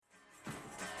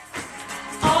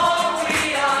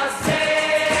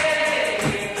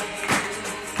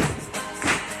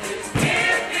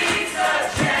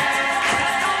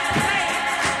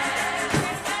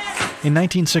In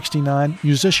 1969,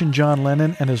 musician John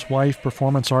Lennon and his wife,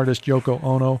 performance artist Yoko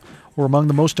Ono, were among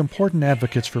the most important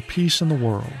advocates for peace in the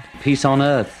world. Peace on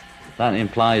earth. That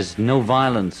implies no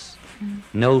violence,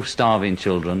 no starving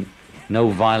children, no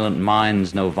violent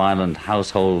minds, no violent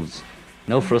households,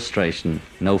 no frustration,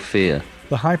 no fear.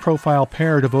 The high-profile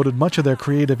pair devoted much of their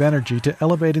creative energy to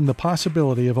elevating the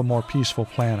possibility of a more peaceful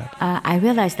planet. I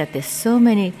realized that there's so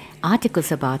many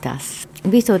articles about us.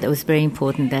 We thought it was very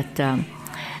important that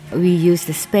we use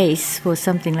the space for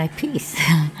something like peace.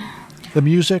 The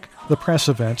music, the press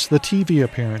events, the TV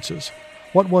appearances.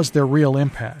 What was their real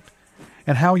impact?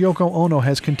 And how Yoko Ono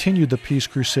has continued the peace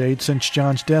crusade since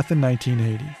John's death in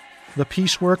 1980. The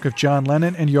peace work of John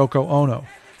Lennon and Yoko Ono.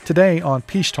 Today on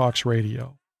Peace Talks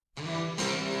Radio.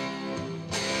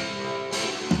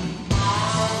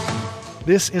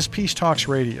 This is Peace Talks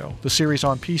Radio, the series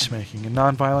on peacemaking and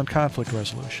nonviolent conflict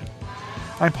resolution.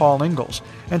 I'm Paul Ingalls,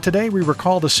 and today we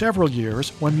recall the several years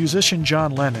when musician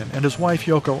John Lennon and his wife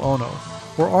Yoko Ono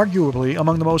were arguably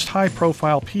among the most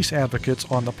high-profile peace advocates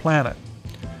on the planet.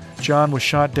 John was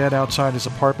shot dead outside his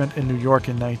apartment in New York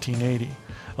in 1980,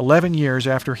 11 years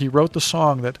after he wrote the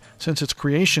song that, since its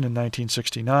creation in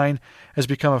 1969, has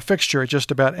become a fixture at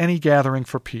just about any gathering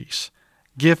for peace.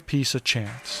 Give peace a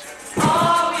chance.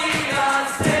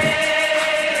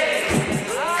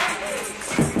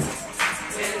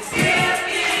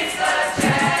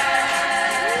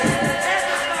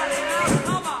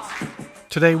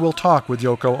 Today we'll talk with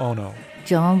Yoko Ono.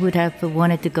 John would have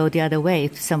wanted to go the other way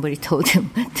if somebody told him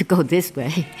to go this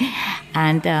way.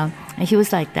 And he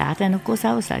was like that, and of course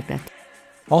I was like that.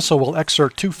 Also, we'll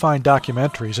excerpt two fine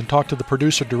documentaries and talk to the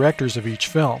producer-directors of each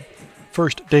film.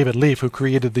 First, David Leaf, who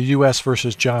created the U.S.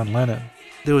 versus John Lennon.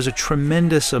 There was a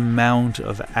tremendous amount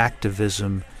of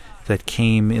activism that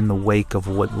came in the wake of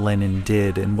what Lennon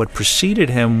did, and what preceded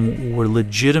him were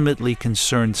legitimately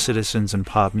concerned citizens in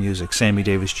pop music. Sammy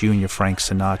Davis Jr., Frank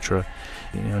Sinatra.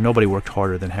 Nobody worked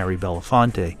harder than Harry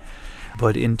Belafonte.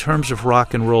 But in terms of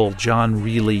rock and roll, John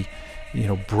really,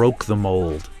 broke the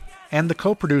mold. And the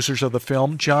co-producers of the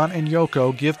film, John and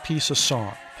Yoko, give peace a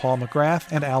song. Paul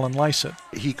McGrath and Alan Lysett.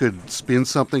 He could spin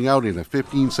something out in a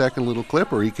 15-second little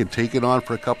clip, or he could take it on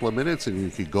for a couple of minutes, and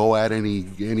he could go at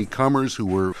any comers who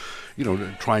were,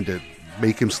 trying to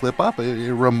make him slip up.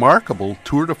 A remarkable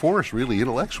tour de force, really,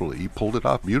 intellectually. He pulled it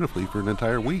off beautifully for an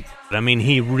entire week. I mean,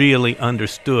 he really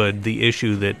understood the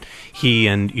issue that he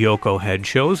and Yoko had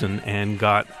chosen and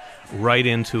got right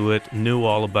into it, knew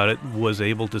all about it, was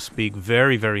able to speak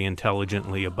very, very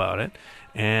intelligently about it,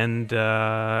 and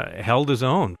held his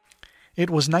own. It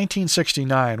was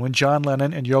 1969 when John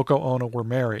Lennon and Yoko Ono were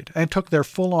married and took their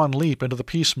full-on leap into the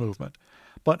peace movement.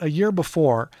 But a year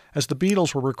before, as the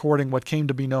Beatles were recording what came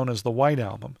to be known as the White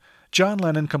Album, John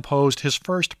Lennon composed his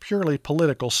first purely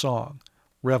political song,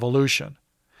 Revolution.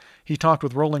 He talked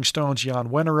with Rolling Stone's Jan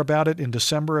Wenner about it in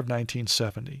December of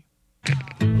 1970.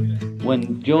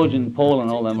 When George and Paul and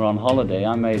all them were on holiday,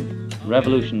 I made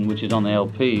Revolution, which is on the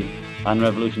LP, and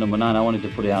Revolution number 9. I wanted to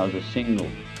put it out as a single,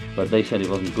 but they said it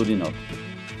wasn't good enough.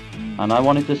 And I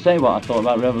wanted to say what I thought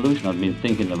about Revolution. I'd been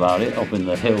thinking about it up in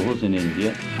the hills in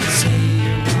India.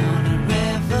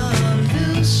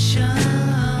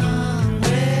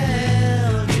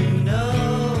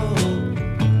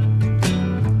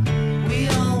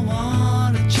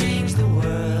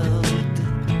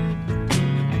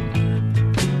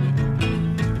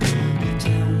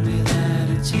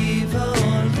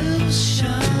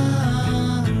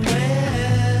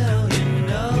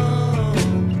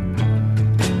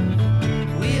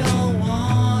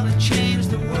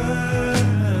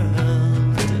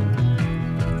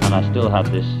 And I still had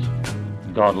this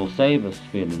God will save us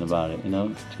feeling about it,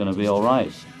 it's going to be all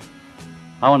right.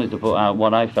 I wanted to put out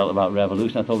what I felt about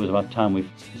revolution. I thought it was about time we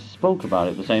spoke about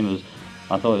it, the same as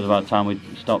I thought it was about time we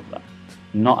stopped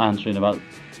not answering about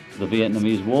the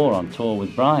Vietnamese War on tour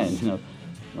with Brian,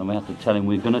 and we had to tell him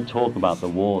we're going to talk about the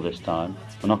war this time.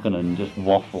 We're not going to just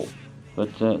waffle. But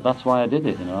that's why I did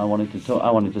it, I wanted to talk.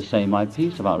 I wanted to say my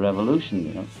piece about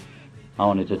revolution, I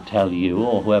wanted to tell you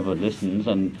or whoever listens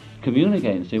and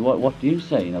communicate and say, what do you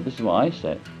say? This is what I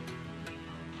said.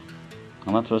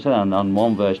 And that's what I said. And on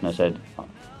one version I said,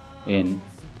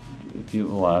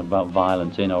 about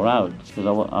violence, in or out, because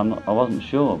I wasn't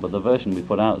sure. But the version we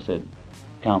put out said,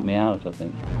 count me out, I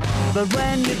think. But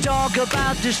when you talk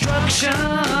about destruction,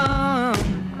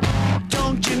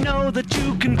 don't you know that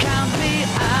you can count me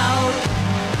out?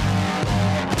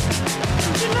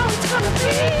 Don't you know it's gonna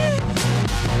be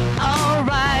all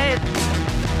right?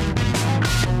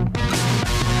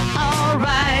 All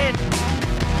right.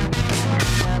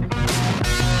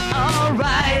 All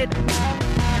right.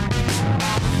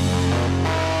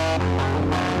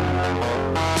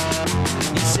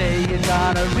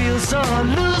 got a real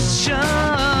solution.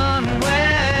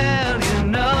 Well, you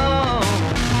know,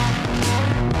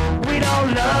 we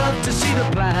don't love to see the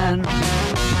plan.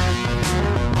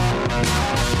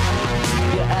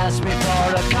 You ask me for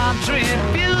a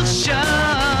contribution.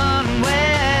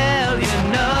 Well, you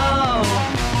know,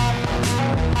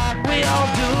 we all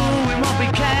do what we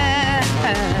can.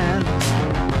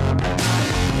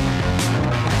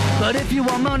 But if you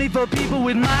want money for people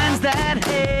with minds that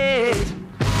hate,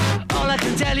 all I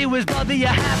can tell you is, brother, you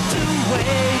have to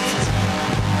wait.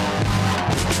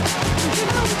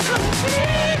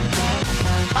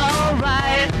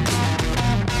 Alright.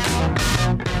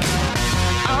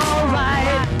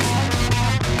 Alright.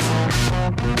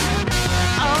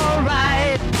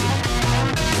 Alright.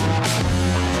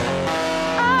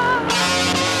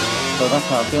 So that's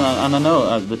how I feel. And I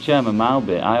know the Chairman Mao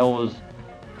bit, I always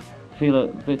feel a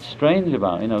bit strange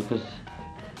about, because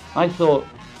I thought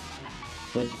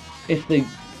that if they're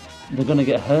going to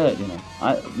get hurt,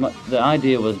 the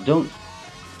idea was, don't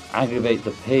aggravate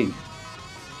the pig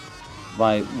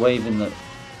by waving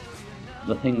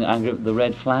the thing that the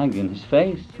red flag in his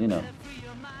face.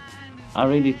 I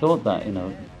really thought that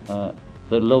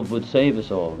that love would save us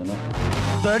all.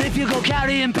 But if you go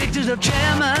carrying pictures of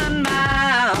Chairman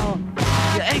Mao,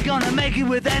 you ain't gonna make it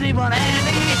with anyone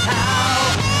anyhow.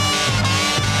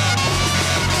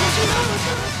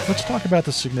 Let's talk about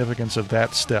the significance of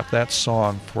that step, that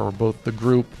song, for both the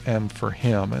group and for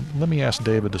him. And let me ask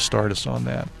David to start us on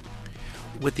that.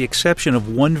 With the exception of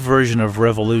one version of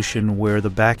Revolution where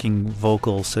the backing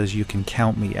vocal says "you can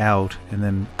count me out" and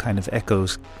then kind of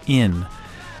echoes in,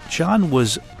 John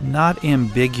was not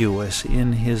ambiguous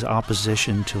in his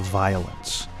opposition to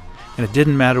violence. And it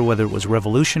didn't matter whether it was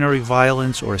revolutionary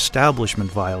violence or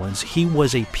establishment violence. He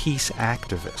was a peace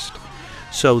activist.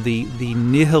 So the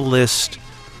nihilist,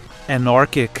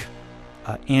 anarchic,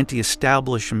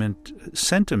 anti-establishment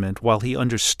sentiment, while he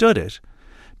understood it,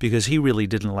 because he really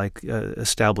didn't like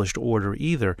established order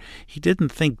either, he didn't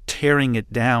think tearing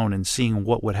it down and seeing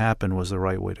what would happen was the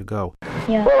right way to go.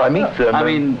 Yeah. Well,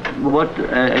 what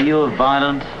are you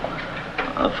violent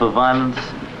for violence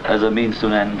as a means to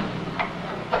an end?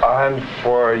 I'm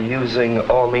for using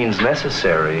all means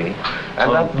necessary,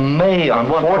 and that may,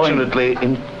 unfortunately,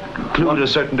 include a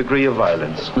certain degree of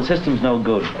violence. The system's no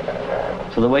good,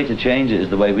 so the way to change it is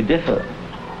the way we differ.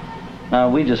 Now,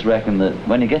 we just reckon that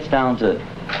when it gets down to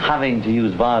having to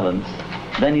use violence,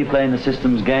 then you're playing the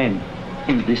system's game.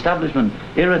 The establishment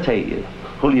irritate you,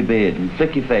 pull your beard and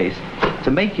flick your face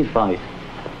to make you fight.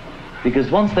 Because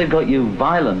once they've got you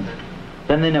violent,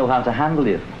 then they know how to handle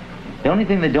you. The only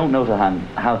thing they don't know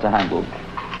how to handle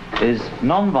is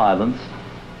non-violence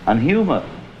and humor.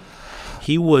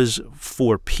 He was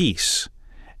for peace.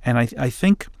 And I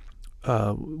think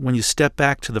when you step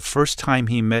back to the first time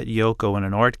he met Yoko in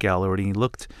an art gallery, and he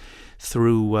looked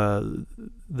through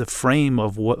the frame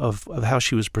of how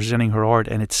she was presenting her art,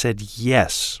 and it said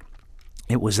yes.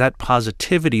 It was that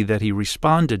positivity that he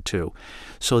responded to.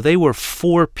 So they were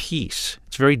for peace.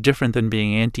 It's very different than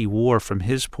being anti-war from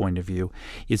his point of view.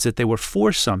 It's that they were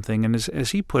for something, and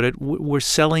as he put it, we're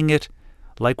selling it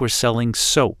like we're selling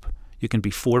soap. You can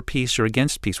be for peace or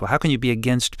against peace. Well, how can you be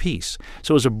against peace?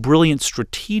 So it was a brilliant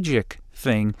strategic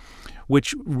thing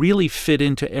which really fit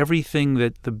into everything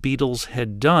that the Beatles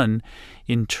had done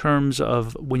in terms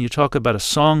of when you talk about a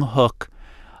song hook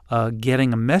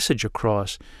getting a message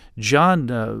across. John,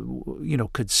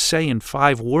 could say in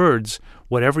 5 words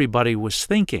what everybody was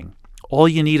thinking. All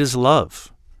you need is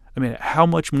love. I mean, how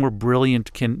much more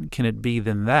brilliant can it be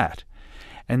than that?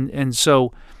 And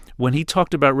so when he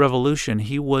talked about revolution,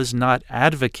 he was not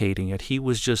advocating it. He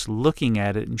was just looking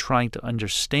at it and trying to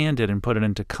understand it and put it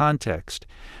into context.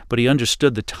 But he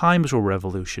understood the times were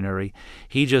revolutionary.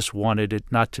 He just wanted it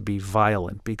not to be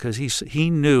violent because he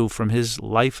knew from his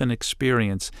life and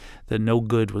experience that no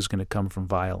good was going to come from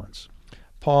violence.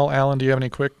 Paul, Alan, do you have any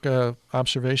quick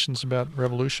observations about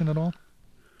revolution at all?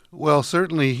 Well,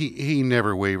 certainly he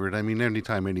never wavered. I mean,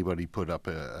 anytime anybody put up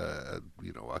a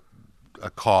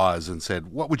cause and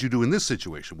said, "What would you do in this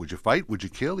situation? Would you fight? Would you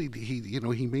kill?"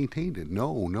 He maintained it.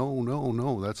 No,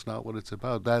 that's not what it's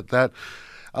about. That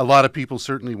a lot of people,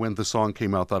 certainly when the song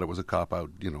came out, thought it was a cop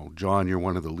out. John, you're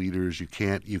one of the leaders. You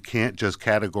can't just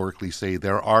categorically say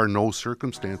there are no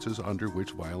circumstances under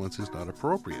which violence is not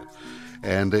appropriate.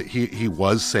 And he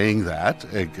was saying that.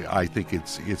 I think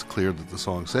it's clear that the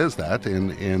song says that,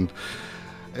 and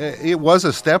it was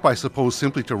a step, I suppose,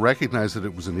 simply to recognize that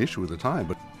it was an issue at the time.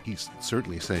 But he's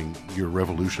certainly saying your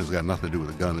revolution has got nothing to do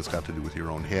with a gun. It's got to do with your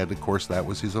own head. Of course, that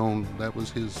was his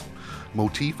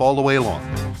motif all the way along.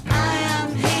 I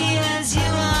am he as you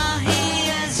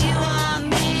are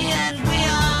me, and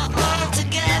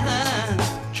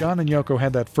John and Yoko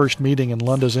had that first meeting in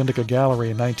Lunda's Indica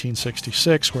Gallery in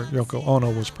 1966 where Yoko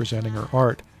Ono was presenting her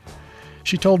art.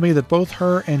 She told me that both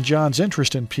her and John's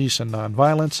interest in peace and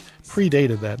nonviolence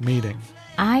predated that meeting.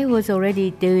 I was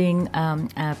already doing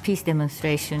a peace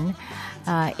demonstration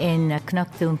in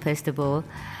Canuck Film Festival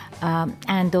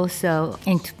and also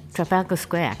in Trafalgar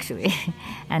Square, actually.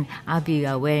 And I'll be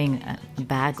wearing a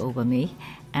bag over me,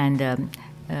 and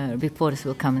reporters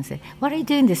will come and say, "What are you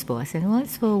doing this for?" I said, "Well,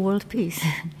 it's for world peace."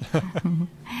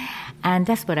 And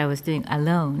that's what I was doing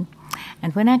alone.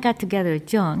 And when I got together with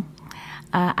John,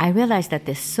 I realized that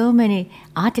there's so many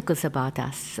articles about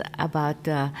us, about,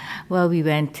 we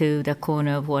went to the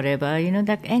corner of whatever,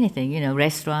 like anything,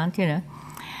 restaurant,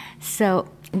 So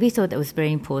we thought it was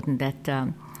very important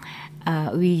that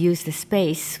we use the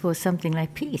space for something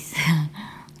like peace.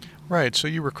 Right, so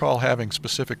you recall having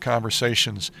specific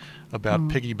conversations about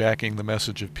piggybacking the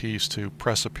message of peace to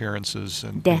press appearances.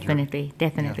 And definitely.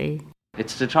 Yeah.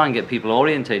 It's to try and get people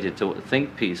orientated to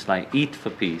think peace, like eat for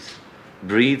peace,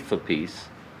 breathe for peace,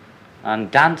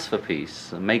 and dance for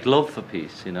peace, and make love for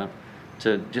peace,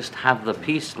 to just have the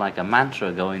peace like a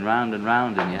mantra going round and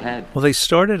round in your head. Well, they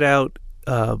started out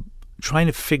trying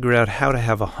to figure out how to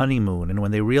have a honeymoon, and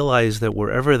when they realized that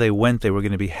wherever they went they were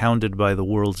going to be hounded by the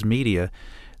world's media,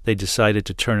 they decided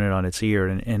to turn it on its ear.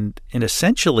 And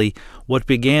essentially what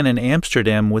began in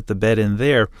Amsterdam with the Bed In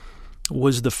There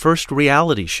was the first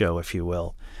reality show, if you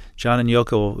will. John and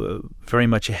Yoko, very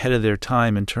much ahead of their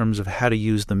time in terms of how to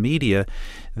use the media,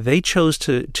 they chose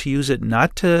to use it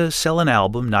not to sell an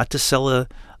album, not to sell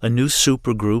a new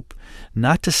supergroup,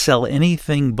 not to sell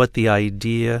anything but the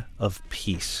idea of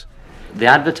peace. The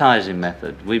advertising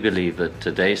method, we believe that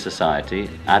today's society,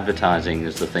 advertising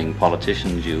is the thing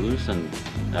politicians use and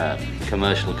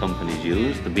commercial companies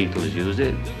use. The Beatles use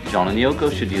it. John and Yoko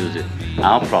should use it.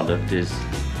 Our product is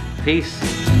peace.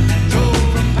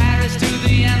 Drove from Paris to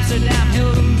the Amsterdam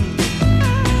Hilton,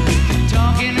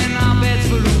 talking in our beds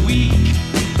for a week.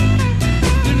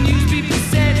 The news people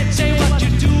said, "Say what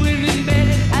you're doing in bed."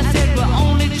 I said, "We're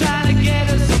only trying to get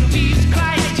us some peace."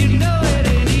 Christ, you know it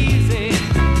ain't easy.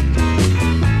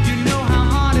 You know how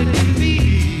hard it can be.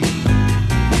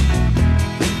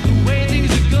 The way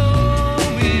things are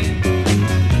going,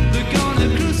 they're gonna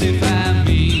crucify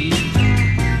me.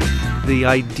 The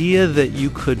idea that you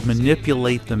could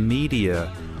manipulate the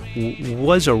media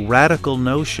was a radical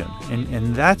notion,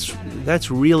 and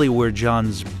that's really where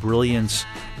John's brilliance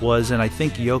was, and I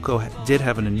think Yoko did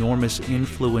have an enormous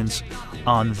influence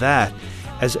on that.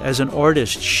 As an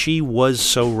artist, she was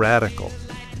so radical,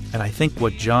 and I think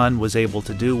what John was able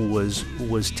to do was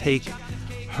take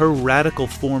her radical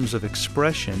forms of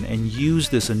expression and use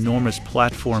this enormous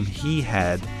platform he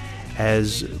had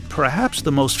as perhaps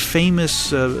the most famous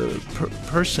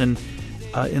person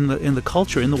in the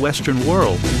culture, in the Western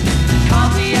world.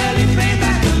 Caught the early train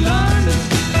back to London.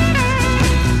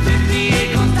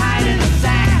 58 guns tied in a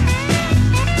sack.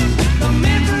 The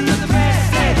men from the press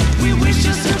said, "We wish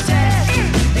you success.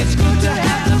 It's good to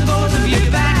have the both of you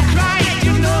back." Right,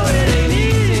 you know it ain't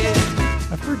easy.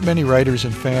 I've heard many writers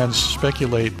and fans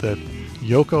speculate that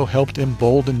Yoko helped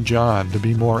embolden John to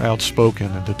be more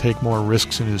outspoken and to take more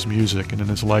risks in his music and in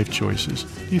his life choices.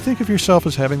 Do you think of yourself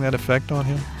as having that effect on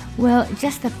him? Well,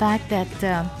 just the fact that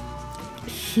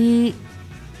he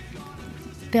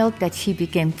felt that he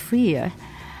became freer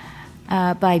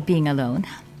by being alone.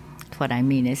 What I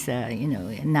mean is,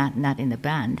 not in the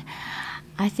band.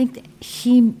 I think that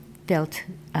he felt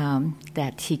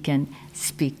that he can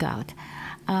speak out.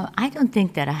 I don't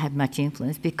think that I had much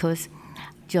influence because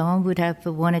John would have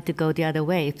wanted to go the other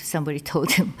way if somebody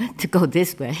told him to go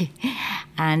this way.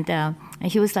 And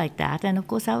he was like that, and of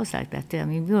course I was like that. I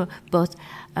mean, we were both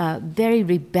very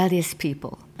rebellious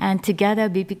people, and together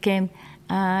we became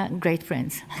great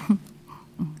friends.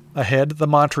 Ahead, the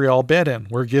Montreal Bed-In,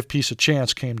 where Give Peace a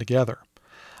Chance came together.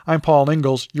 I'm Paul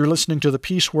Ingalls. You're listening to the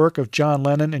peace work of John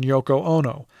Lennon and Yoko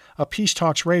Ono, a Peace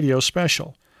Talks Radio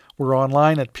special. We're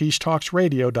online at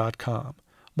peacetalksradio.com.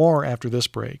 More after this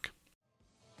break.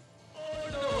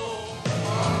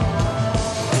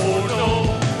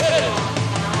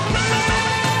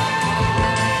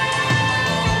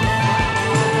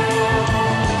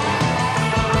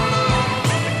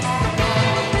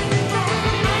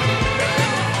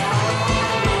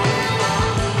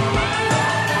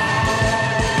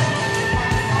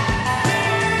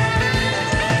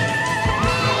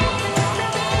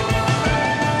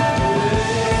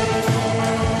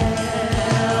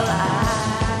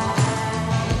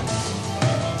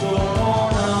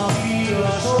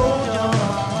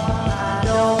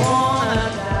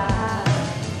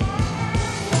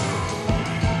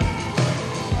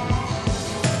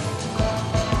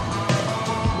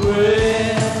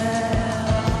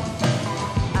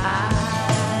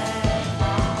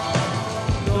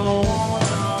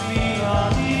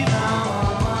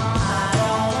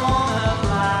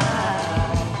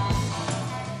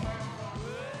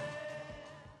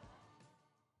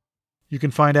 You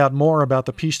can find out more about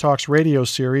the Peace Talks radio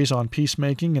series on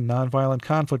peacemaking and nonviolent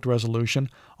conflict resolution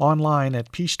online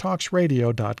at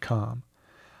peacetalksradio.com.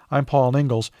 I'm Paul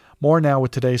Ingalls. More now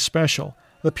with today's special,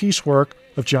 the peace work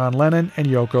of John Lennon and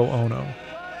Yoko Ono.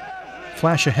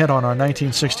 Flash ahead on our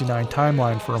 1969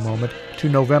 timeline for a moment to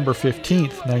November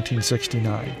 15th,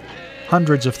 1969.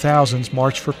 Hundreds of thousands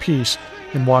marched for peace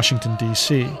in Washington,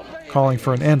 D.C., calling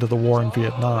for an end to the war in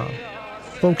Vietnam.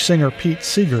 Folk singer Pete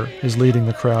Seeger is leading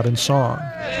the crowd in song.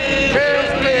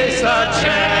 Give peace a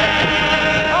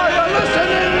chance. Are you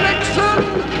listening, Nixon?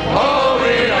 Oh,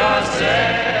 we are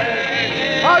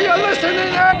saying. Are you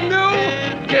listening, Agnew?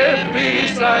 Give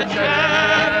peace a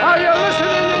chance. Are you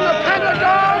listening in the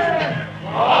Pentagon?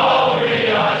 Oh, we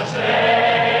are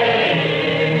saying.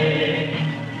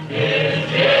 Give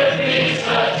peace a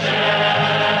chance.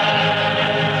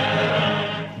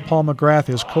 Paul McGrath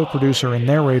is co-producer and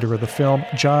narrator of the film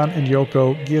John and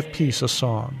Yoko Give Peace a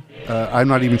Song. I'm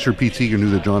not even sure Pete Seeger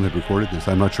knew that John had recorded this.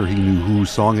 I'm not sure he knew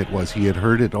whose song it was. He had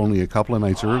heard it only a couple of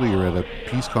nights earlier at a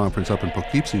peace conference up in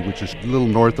Poughkeepsie, which is a little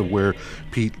north of where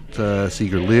Pete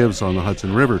Seeger lives on the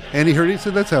Hudson River. And he heard it, he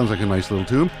said, that sounds like a nice little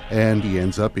tune. And he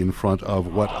ends up in front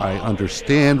of what I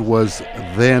understand was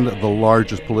then the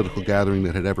largest political gathering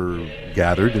that had ever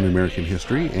gathered in American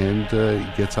history. And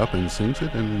he gets up and sings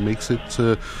it and makes it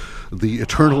the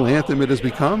eternal anthem it has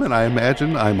become, and I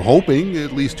imagine, I'm hoping,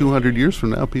 at least 200 years from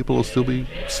now, people will still be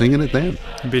singing it then.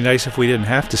 It'd be nice if we didn't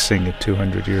have to sing it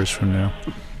 200 years from now.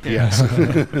 Yes.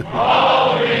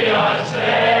 All we are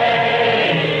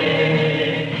saying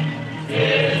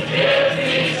is give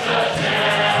peace a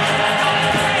chance.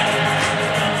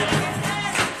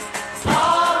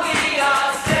 All we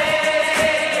are saying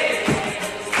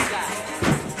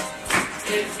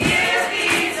is give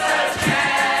peace a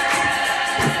chance.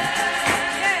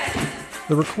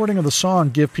 The recording of the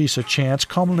song Give Peace a Chance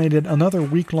culminated another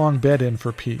week-long bed-in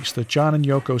for peace that John and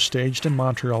Yoko staged in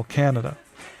Montreal, Canada.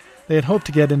 They had hoped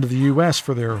to get into the U.S.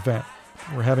 for their event,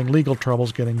 but were having legal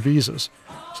troubles getting visas,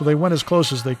 so they went as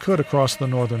close as they could across the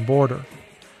northern border.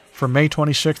 From May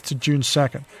 26th to June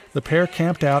 2nd, the pair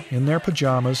camped out in their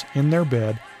pajamas, in their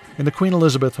bed, in the Queen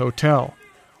Elizabeth Hotel,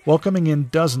 welcoming in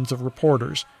dozens of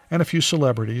reporters and a few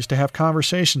celebrities to have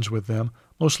conversations with them,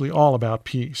 mostly all about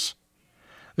peace.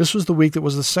 This was the week that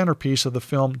was the centerpiece of the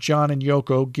film John and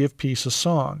Yoko Give Peace a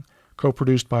Song,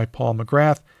 co-produced by Paul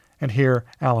McGrath, and here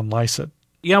Alan Lycett.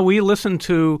 Yeah, we listened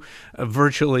to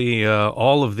virtually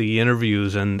all of the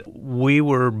interviews, and we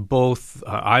were both,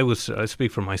 I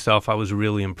speak for myself, I was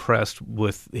really impressed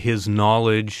with his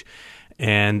knowledge,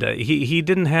 and he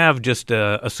didn't have just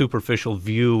a superficial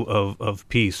view of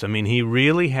peace. I mean, he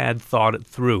really had thought it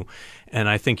through, and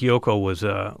I think Yoko was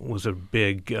a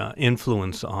big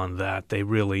influence on that. They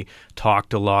really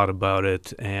talked a lot about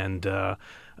it and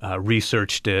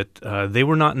researched it. They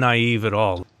were not naive at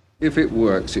all. If it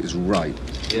works, it's right.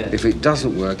 Yeah. If it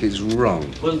doesn't work, it's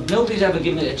wrong. Well, nobody's ever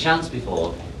given it a chance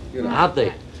before, have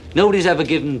they? Nobody's ever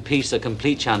given peace a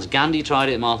complete chance. Gandhi tried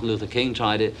it, Martin Luther King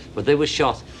tried it, but they were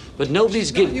shot. But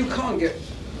nobody's given... You can't get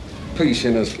peace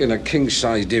in a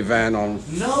king-size divan on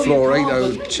No, floor you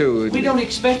can't, 802. we don't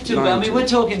expect to. I mean, we're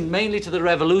talking mainly to the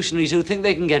revolutionaries who think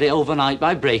they can get it overnight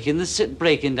by breaking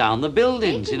down the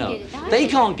buildings, you know. They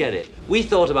can't get it. We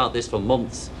thought about this for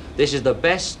months. This is the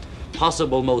best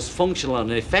possible, most functional and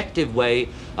effective way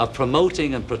of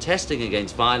promoting and protesting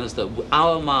against violence that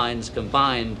our minds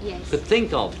combined could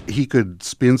think of. He could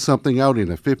spin something out in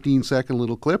a 15-second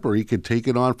little clip, or he could take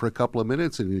it on for a couple of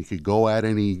minutes, and he could go at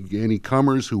any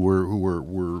comers who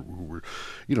were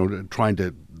trying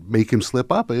to make him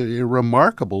slip up. A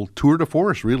remarkable tour de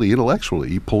force, really, intellectually.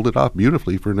 He pulled it off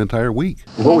beautifully for an entire week.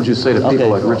 What would you say to people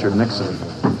like Richard Nixon?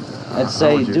 I'd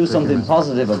say do something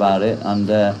positive about it,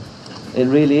 and it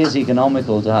really is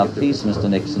economical to have peace, Mr.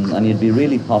 Nixon, and you'd be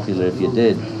really popular if you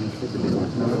did.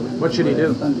 What should he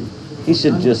do? He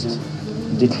should just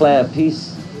declare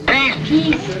peace.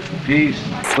 Peace.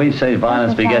 We say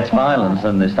violence begets violence,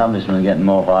 and the establishment are getting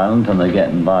more violent, and they're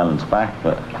getting violence back,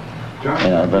 but,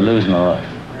 they're losing a lot.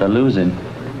 They're losing.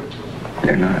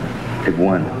 They're not. They've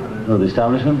won. Oh, the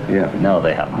establishment? Yeah. No,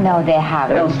 they haven't. No, they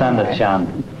haven't. They don't stand a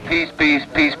chance. Peace, peace,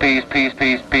 peace, peace, peace,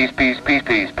 peace, peace, peace, peace,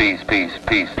 peace, peace, peace,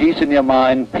 peace. Peace in your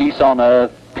mind, peace on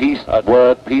earth, peace at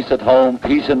work, peace at home,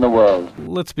 peace in the world.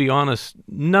 Let's be honest,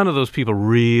 none of those people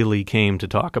really came to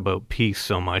talk about peace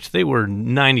so much. They were,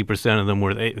 90% of them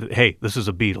were, hey, this is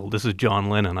a Beatle, this is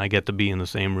John Lennon, I get to be in the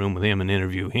same room with him and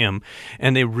interview him.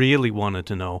 And they really wanted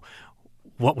to know,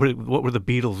 what were the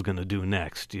Beatles going to do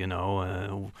next? You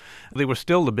know, they were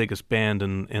still the biggest band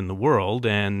in the world,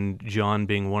 and John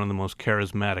being one of the most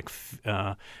charismatic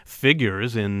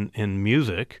figures in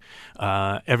music,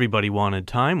 everybody wanted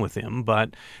time with him.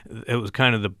 But it was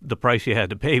kind of the price you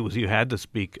had to pay was you had to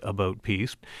speak about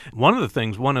peace. One of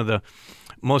the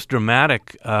most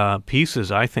dramatic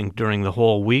pieces, I think, during the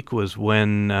whole week was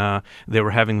when they were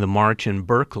having the march in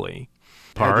Berkeley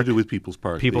Park. Had to do with People's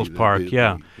Park. People's Park,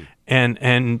 yeah.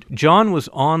 And John was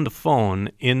on the phone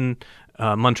in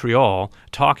Montreal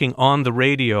talking on the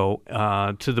radio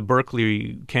to the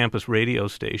Berkeley campus radio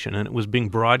station, and it was being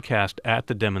broadcast at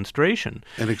the demonstration.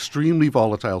 An extremely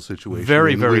volatile situation.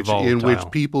 Very volatile. In which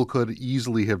people could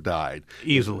easily have died.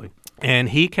 Easily. And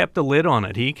he kept the lid on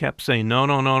it. He kept saying,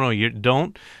 no, you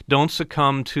don't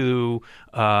succumb to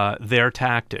their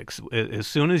tactics. As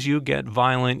soon as you get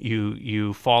violent,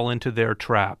 you fall into their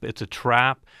trap. It's a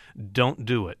trap. Don't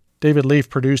do it. David Leaf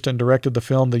produced and directed the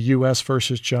film The U.S.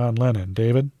 versus John Lennon.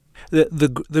 David?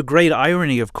 The great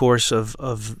irony, of course,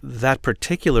 of that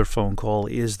particular phone call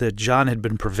is that John had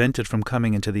been prevented from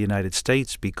coming into the United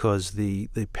States because the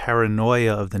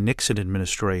paranoia of the Nixon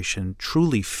administration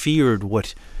truly feared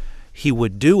what he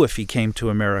would do if he came to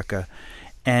America.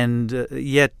 And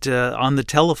yet on the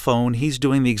telephone, he's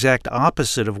doing the exact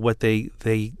opposite of what they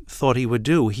thought he would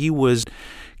do. He was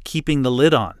keeping the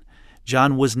lid on.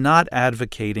 John was not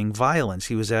advocating violence.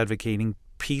 He was advocating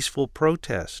peaceful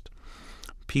protest,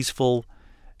 peaceful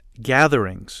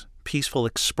gatherings, peaceful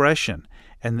expression.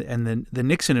 And the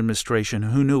Nixon administration,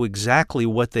 who knew exactly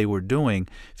what they were doing,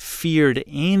 feared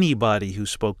anybody who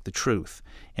spoke the truth.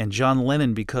 And John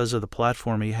Lennon, because of the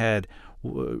platform he had,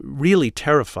 really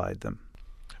terrified them.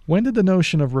 When did the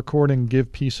notion of recording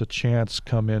Give Peace a Chance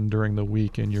come in during the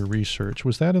week in your research?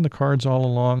 Was that in the cards all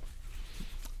along?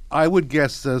 I would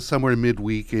guess somewhere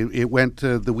midweek.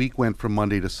 The week went from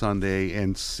Monday to Sunday,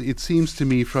 and it seems to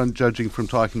me, from judging from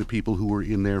talking to people who were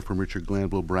in there, from Richard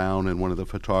Glanville Brown and one of the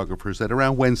photographers, that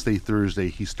around Wednesday, Thursday,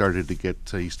 he started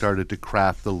to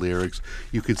craft the lyrics.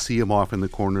 You could see him off in the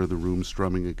corner of the room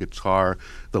strumming a guitar.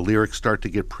 The lyrics start to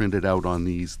get printed out on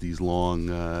these long.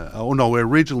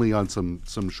 Originally on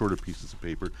some shorter pieces of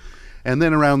paper. And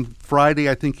then around Friday,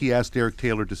 I think he asked Derek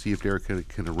Taylor to see if Derek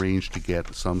can arrange to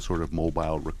get some sort of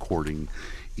mobile recording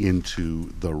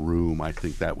into the room. I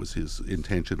think that was his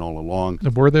intention all along.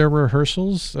 Were there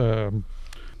rehearsals? No,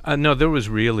 there was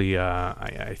really,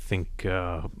 I think,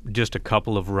 just a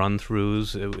couple of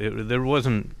run-throughs.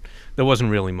 There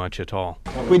wasn't really much at all.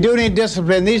 We do need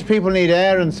discipline. These people need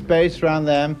air and space around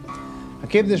them. I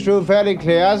keep this room fairly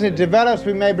clear. As it develops,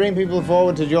 we may bring people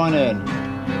forward to join in.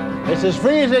 It's as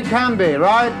free as it can be,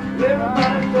 right?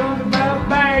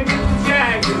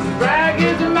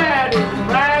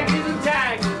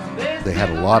 They had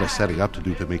a lot of setting up to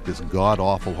do to make this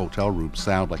god-awful hotel room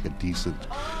sound like a decent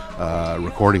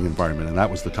recording environment, and that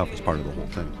was the toughest part of the whole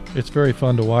thing. It's very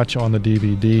fun to watch on the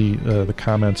DVD the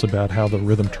comments about how the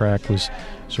rhythm track was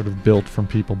sort of built from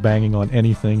people banging on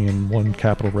anything, and one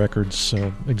Capitol Records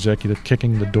executive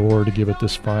kicking the door to give it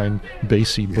this fine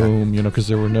bassy boom, because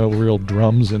there were no real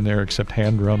drums in there except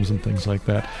hand drums and things like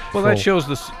that. Well, that shows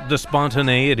the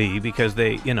spontaneity, because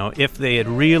they, if they had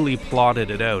really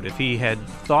plotted it out, if he had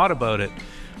thought about it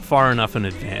far enough in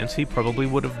advance, he probably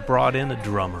would have brought in a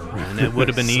drummer, and it would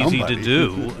have been easy to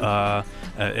do,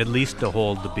 at least to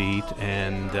hold the beat.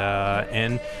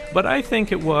 But I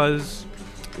think it was,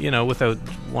 without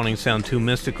wanting to sound too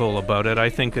mystical about it, I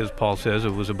think, as Paul says,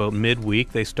 it was about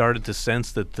midweek. They started to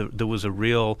sense that there was a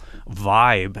real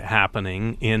vibe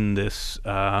happening in this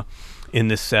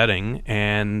setting,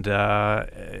 and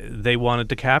they wanted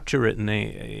to capture it, and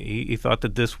he thought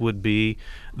that this would be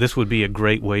a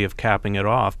great way of capping it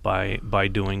off by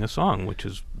doing a song, which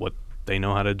is what they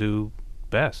know how to do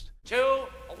best. 2,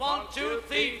 1, 2,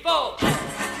 3, 4.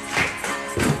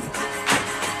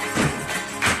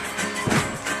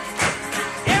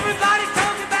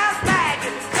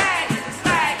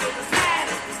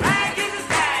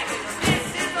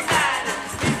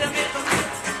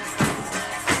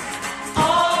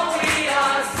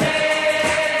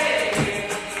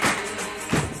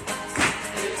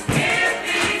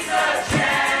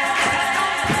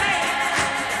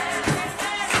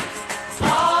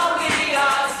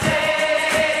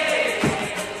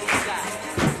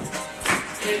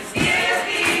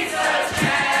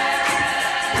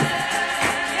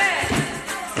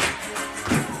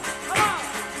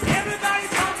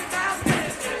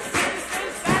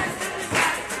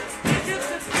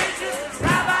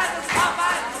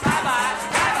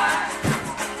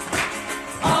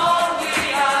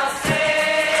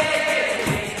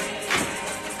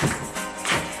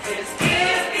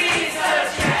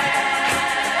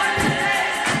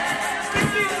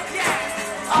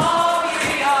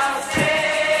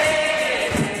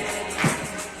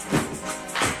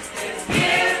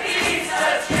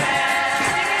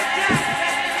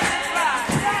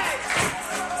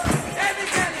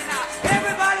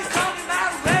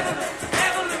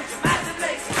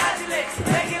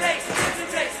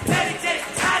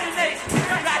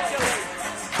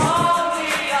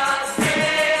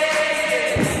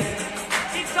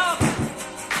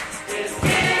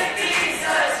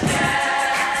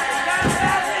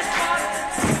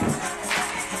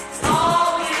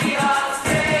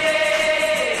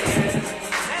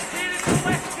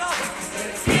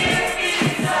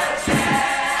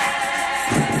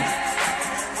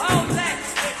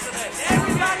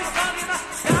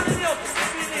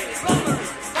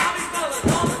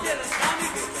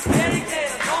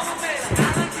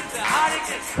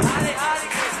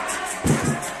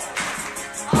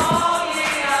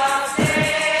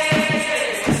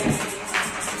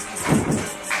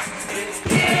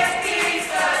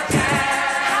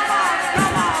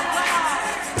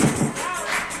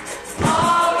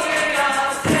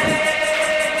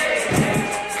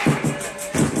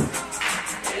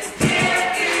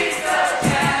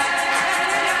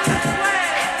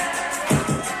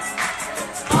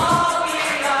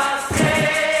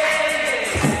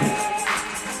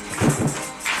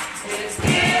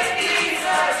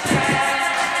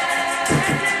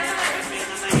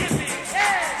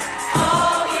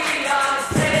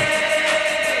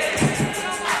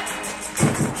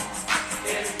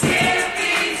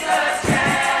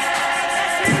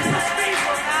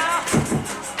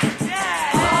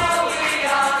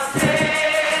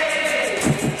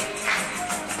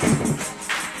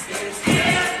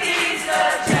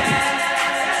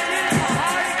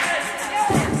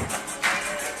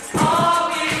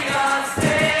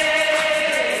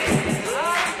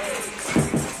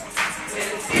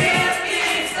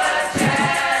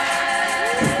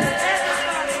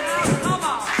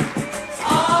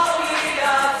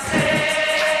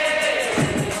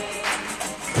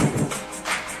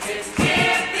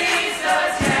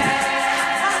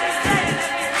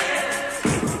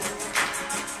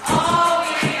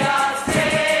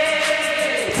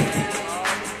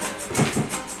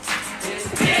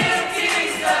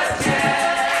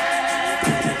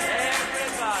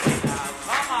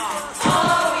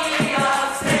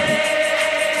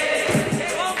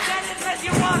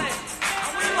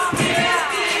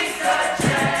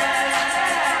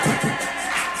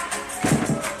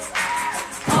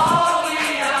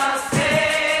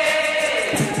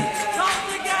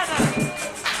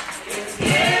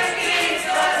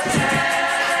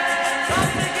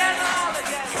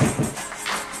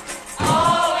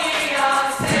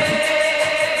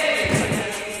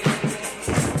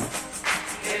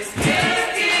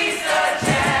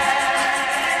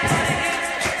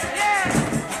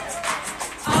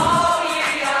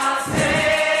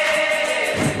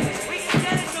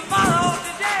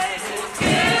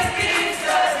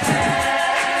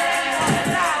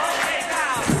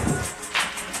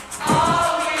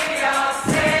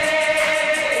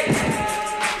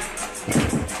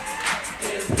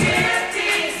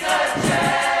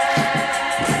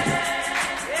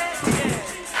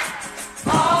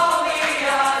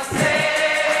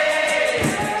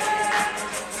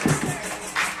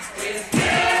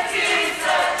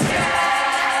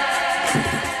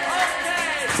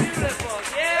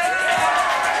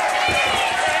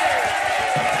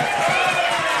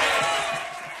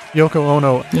 Yoko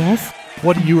Ono. Yes?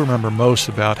 What do you remember most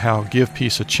about how Give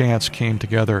Peace a Chance came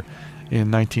together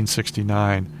in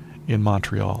 1969 in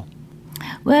Montreal?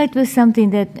 Well, it was something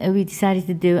that we decided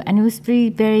to do, and it was very,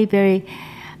 very, very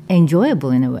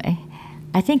enjoyable in a way.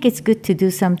 I think it's good to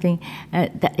do something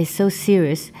that is so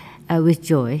serious with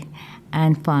joy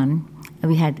and fun.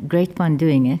 We had great fun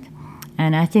doing it,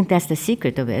 and I think that's the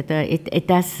secret of it. It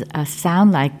does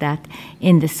sound like that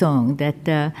in the song,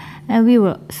 that we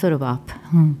were sort of up.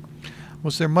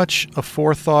 Was there much a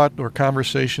forethought or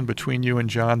conversation between you and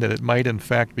John that it might in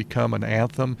fact become an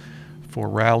anthem for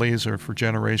rallies or for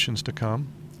generations to come?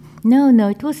 No,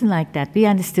 it wasn't like that. We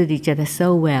understood each other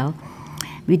so well.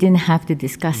 We didn't have to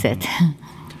discuss it.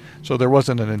 So there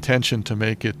wasn't an intention to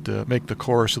make the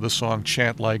chorus of the song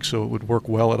chant-like so it would work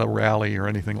well at a rally or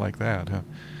anything like that, huh?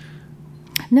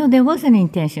 No, there was an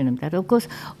intention of that. Of course,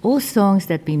 all songs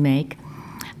that we make,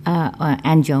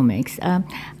 and Joe makes,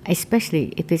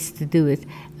 especially if it's to do with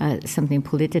something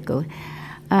political,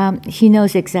 he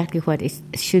knows exactly what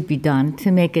should be done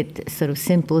to make it sort of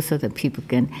simple so that people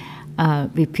can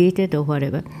repeat it or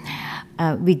whatever.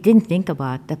 We didn't think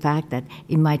about the fact that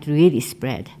it might really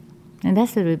spread. And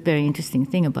that's a very interesting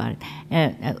thing about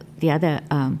it. The other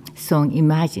song,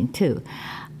 Imagine, too.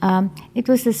 It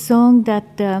was a song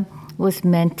that was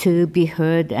meant to be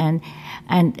heard and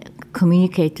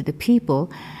communicate to the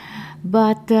people.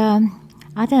 But other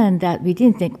than that, we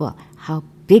didn't think, well, how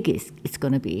big it's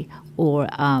going to be, or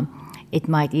it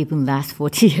might even last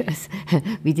 40 years.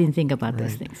 We didn't think about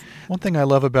those things. One thing I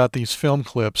love about these film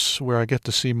clips, where I get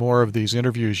to see more of these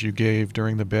interviews you gave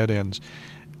during the bed-ins,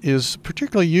 is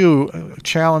particularly you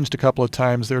challenged a couple of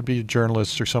times. There would be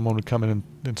journalists or someone would come in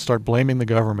and start blaming the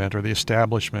government or the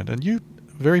establishment, and you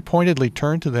very pointedly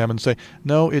turn to them and say,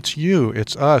 no, it's you,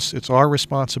 it's us, it's our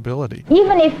responsibility.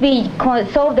 Even if we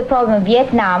solve the problem in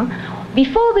Vietnam,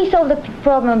 before we solve the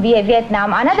problem in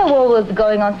Vietnam, another war will be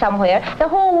going on somewhere. The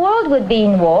whole world would be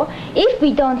in war if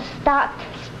we don't start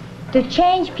to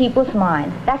change people's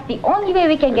minds. That's the only way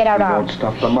we can get around. Don't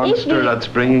stop the monster that's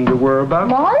bringing the war about.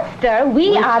 Monster?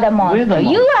 We are the monster.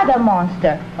 You are the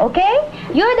monster, okay?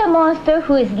 You're the monster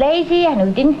who is lazy and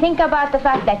who didn't think about the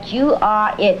fact that you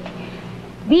are it.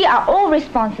 We are all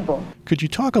responsible. Could you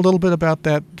talk a little bit about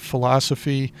that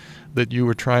philosophy that you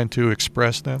were trying to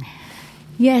express then?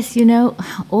 Yes,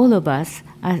 all of us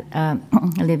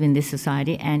live in this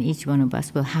society, and each one of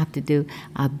us will have to do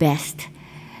our best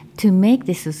to make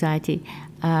this society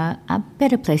a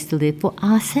better place to live for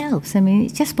ourselves. I mean,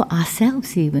 just for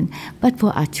ourselves even, but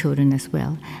for our children as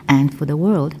well, and for the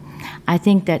world. I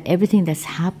think that everything that's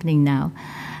happening now,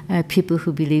 people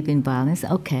who believe in violence,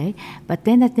 okay, but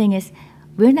then the thing is,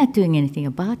 we're not doing anything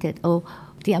about it, or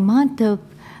the amount of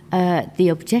the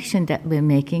objection that we're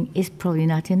making is probably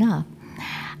not enough.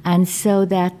 And so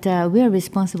that we're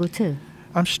responsible too.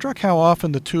 I'm struck how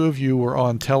often the two of you were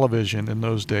on television in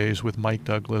those days with Mike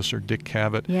Douglas or Dick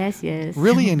Cavett. Yes.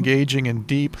 Really engaging in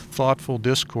deep, thoughtful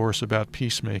discourse about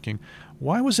peacemaking.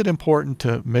 Why was it important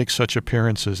to make such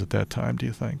appearances at that time, do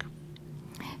you think?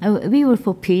 We were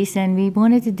for peace, and we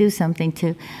wanted to do something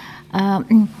to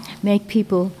make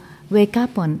people wake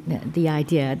up on the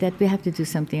idea that we have to do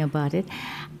something about it.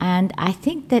 And I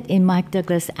think that in Mike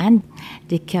Douglas and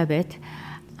Dick Cavett,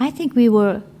 I think we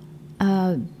were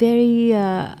very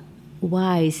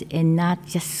wise in not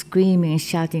just screaming and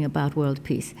shouting about world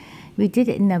peace. we did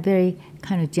it in a very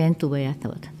kind of gentle way, I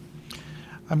thought.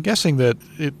 I'm guessing that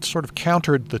it sort of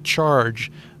countered the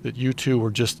charge that you two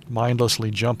were just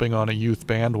mindlessly jumping on a youth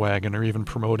bandwagon or even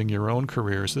promoting your own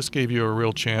careers. This gave you a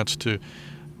real chance to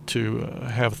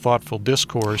have thoughtful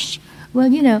discourse. Well,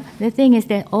 the thing is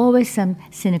there are always some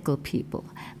cynical people,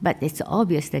 but it's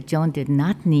obvious that John did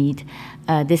not need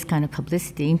this kind of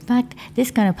publicity. In fact,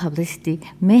 this kind of publicity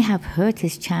may have hurt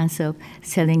his chance of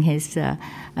selling his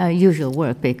usual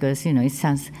work because, it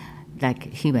sounds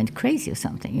like he went crazy or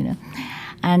something,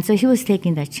 And so he was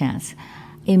taking that chance.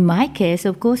 In my case,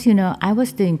 of course, I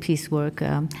was doing peace work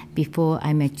before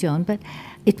I met John, but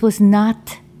it was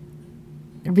not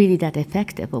really that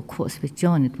effective. Of course, with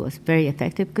John it was very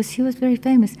effective because he was very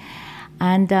famous.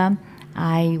 And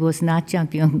I was not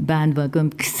jumping on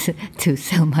bandwagon to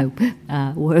sell my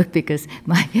work because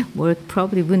my work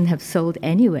probably wouldn't have sold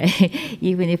anyway,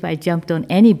 even if I jumped on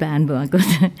any bandwagon.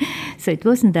 So it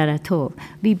wasn't that at all.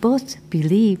 We both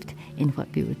believed in what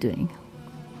we were doing.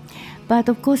 But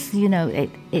of course,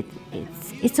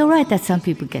 it's all right that some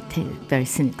people get very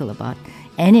cynical about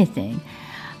anything,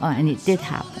 and it did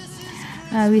happen.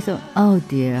 We thought, oh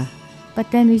dear.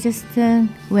 But then we just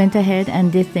went ahead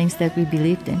and did things that we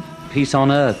believed in. Peace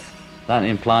on earth. That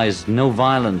implies no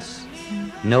violence,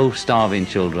 no starving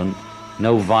children,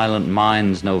 no violent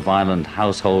minds, no violent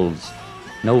households,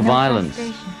 no violence,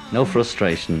 no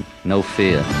frustration, no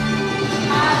fear.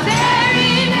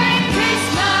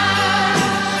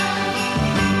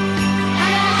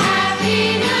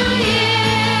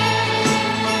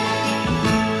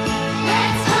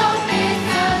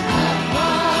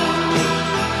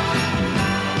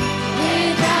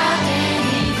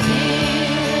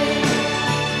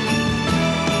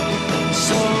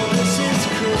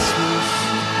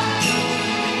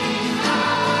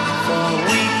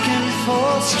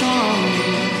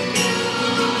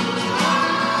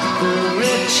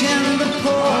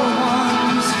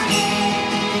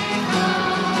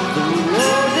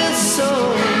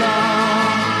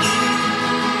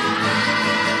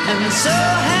 So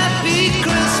happy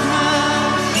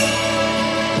Christmas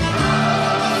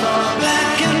for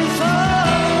black and for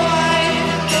white,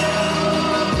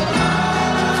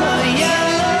 for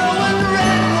yellow and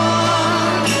red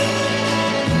one.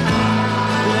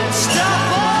 Let's stop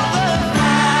all the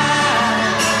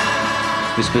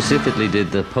fight. We specifically did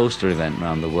the poster event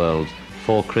around the world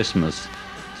for Christmas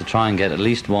to try and get at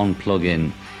least one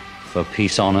plug-in for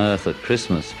peace on earth at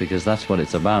Christmas, because that's what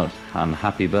it's about. And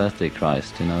happy birthday,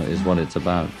 Christ, is what it's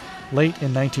about. Late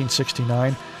in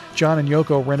 1969, John and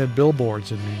Yoko rented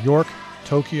billboards in New York,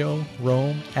 Tokyo,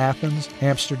 Rome, Athens,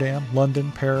 Amsterdam,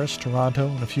 London, Paris, Toronto,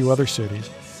 and a few other cities,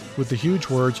 with the huge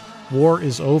words, "War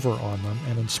is over" on them,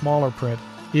 and in smaller print,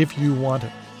 "If you want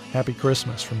it. Happy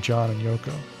Christmas" from John and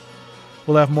Yoko.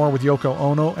 We'll have more with Yoko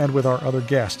Ono and with our other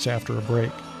guests after a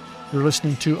break. You're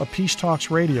listening to a Peace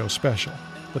Talks radio special,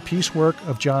 the peace work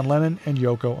of John Lennon and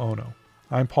Yoko Ono.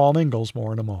 I'm Paul Ingalls,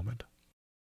 more in a moment.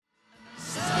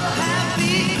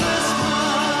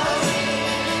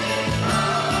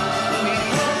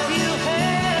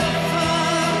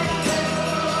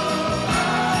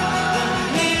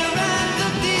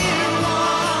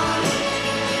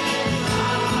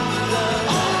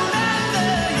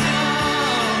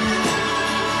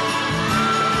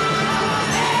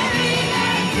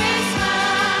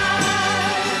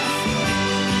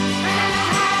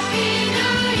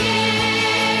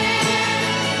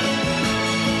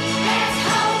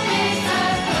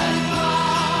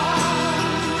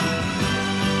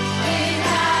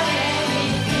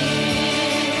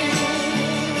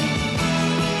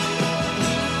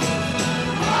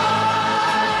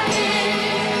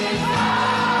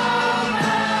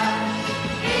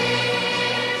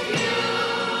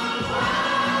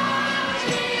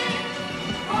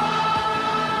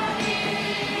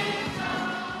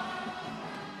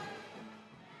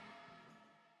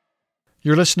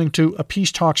 You're listening to a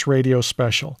Peace Talks radio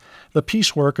special, the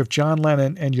peace work of John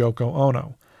Lennon and Yoko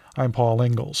Ono. I'm Paul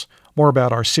Ingalls. More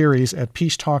about our series at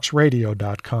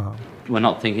peacetalksradio.com. We're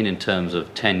not thinking in terms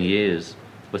of 10 years.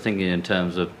 We're thinking in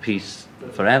terms of peace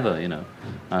forever,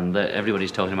 And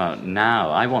everybody's talking about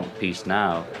now. I want peace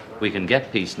now. We can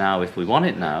get peace now if we want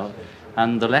it now.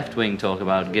 And the left wing talk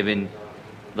about giving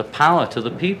the power to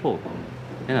the people.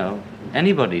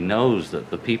 Anybody knows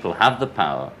that the people have the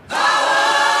power.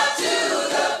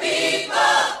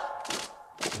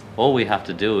 All we have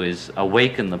to do is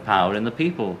awaken the power in the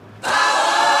people.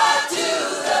 Power to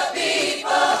the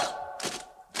people.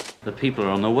 The people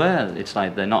are unaware. It's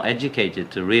like they're not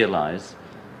educated to realize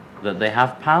that they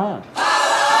have power.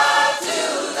 Power to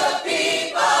the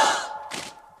people.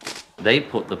 They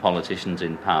put the politicians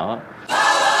in power.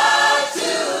 Power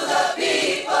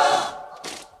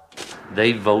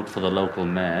They vote for the local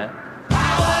mayor.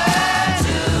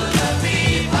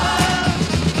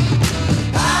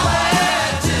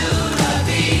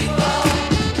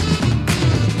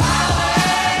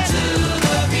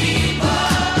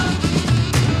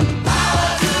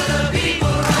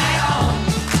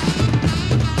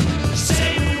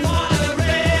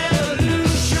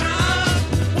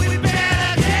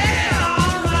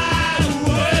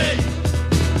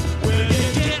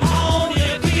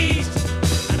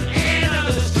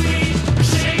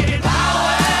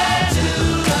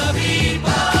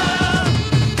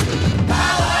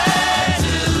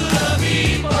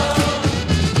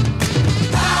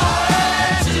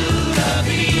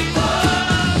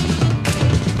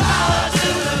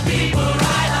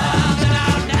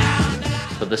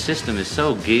 The system is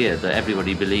so geared that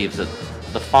everybody believes that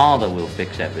the father will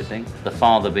fix everything, the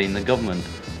father being the government.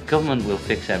 Government will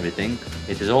fix everything.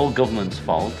 It is all government's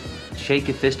fault. Shake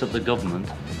your fist at the government.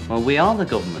 Well, we are the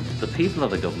government. The people are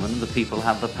the government, and the people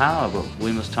have the power, but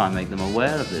we must try and make them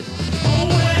aware of this.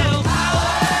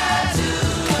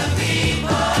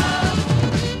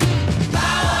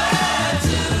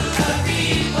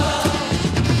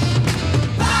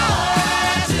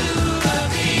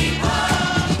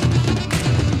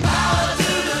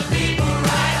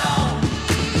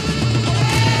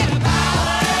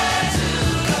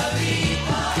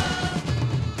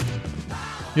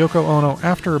 Yoko Ono,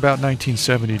 after about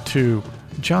 1972,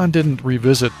 John didn't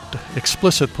revisit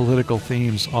explicit political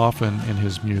themes often in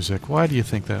his music. Why do you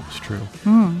think that was true?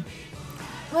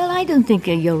 Well, I don't think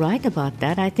you're right about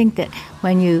that. I think that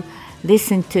when you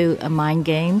listen to Mind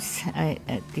Games,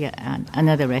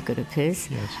 another record of his,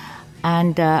 yes,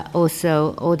 and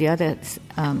also all the other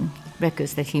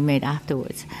records that he made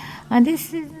afterwards, and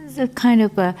this is a kind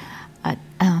of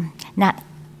not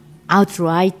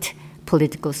outright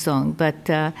political song, but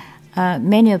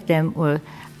many of them were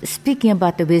speaking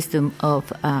about the wisdom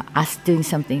of us doing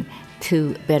something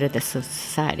to better the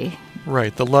society.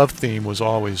 Right. The love theme was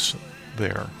always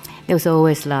there. There was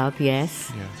always love,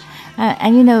 yes. Yes.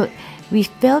 And, you know, we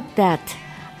felt that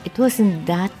it wasn't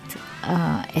that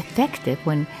effective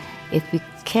if we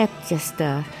kept just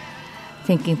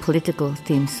thinking political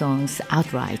theme songs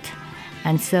outright.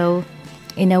 And so,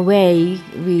 in a way,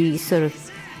 we sort of,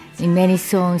 in many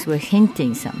songs, we're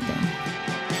hinting something.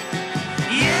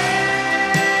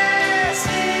 Yes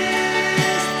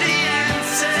is the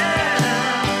answer,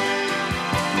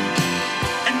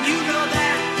 and you know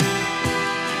that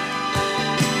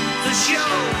for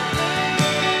sure.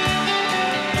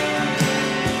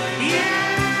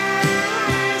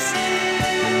 Yes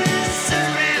is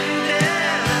surrender.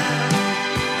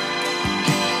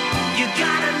 You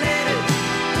gotta let it.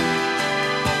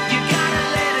 You gotta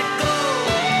let it go.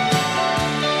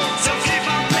 So keep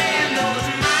on playing those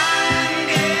mind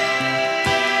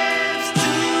games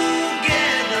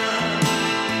together,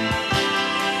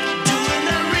 doing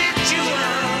the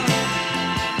ritual,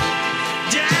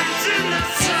 dancing the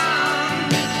song,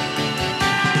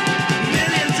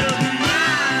 millions of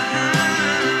mind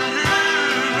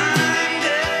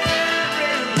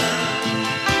gorilla,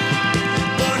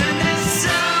 putting their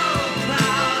soul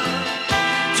power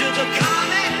to the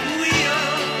comic wheel.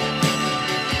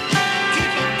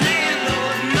 Keep on playing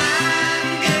those mind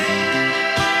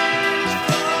games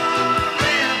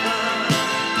forever,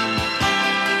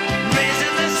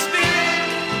 raising the spirit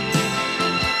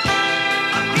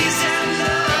of peace and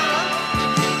love.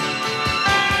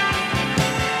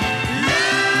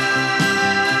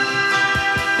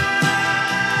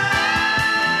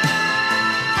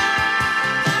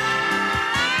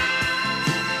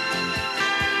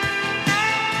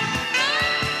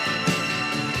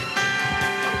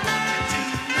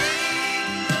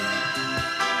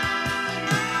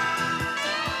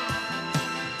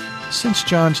 Since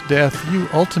John's death, you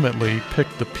ultimately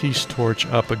picked the peace torch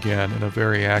up again in a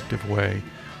very active way.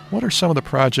 What are some of the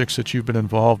projects that you've been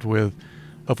involved with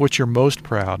of which you're most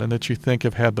proud and that you think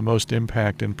have had the most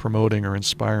impact in promoting or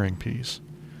inspiring peace?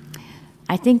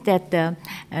 I think that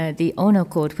the Ono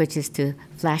chord, which is to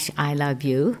flash I love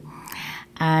you,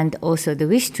 and also the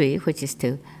wish tree, which is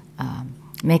to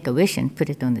make a wish and put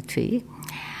it on the tree,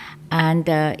 and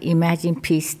Imagine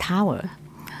Peace Tower.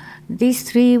 These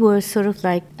three were sort of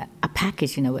like a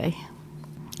package in a way.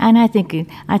 And I think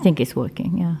it's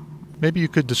working, yeah. Maybe you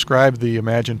could describe the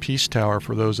Imagine Peace Tower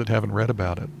for those that haven't read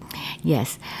about it.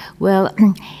 Yes. Well,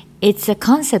 it's a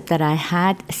concept that I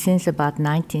had since about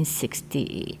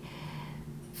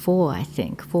 1964, I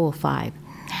think, 4 or 5.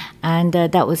 And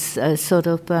that was sort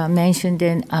of mentioned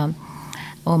in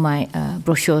all my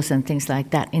brochures and things like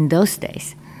that in those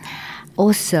days.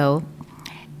 Also,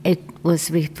 it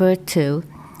was referred to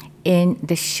in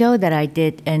the show that I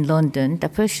did in London, the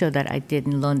first show that I did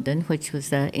in London, which was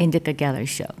the Indica Gallery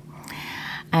show.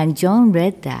 And John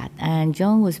read that, and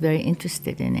John was very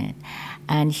interested in it.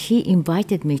 And he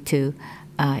invited me to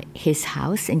his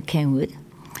house in Kenwood.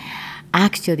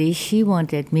 Actually, he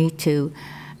wanted me to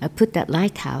put that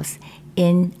lighthouse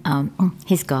in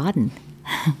his garden,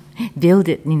 build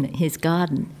it in his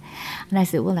garden. And I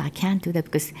said, well, I can't do that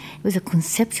because it was a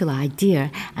conceptual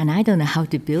idea, and I don't know how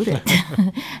to build it.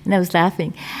 And I was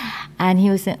laughing. And he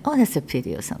was saying, oh, that's a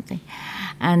pity or something.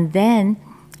 And then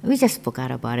we just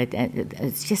forgot about it.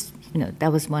 It's just,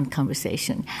 that was one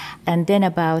conversation. And then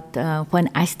about when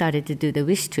I started to do the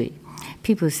wish tree,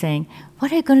 people were saying,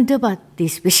 what are you going to do about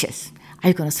these wishes? Are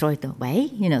you going to throw it away?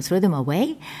 Throw them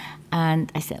away?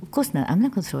 And I said, of course not. I'm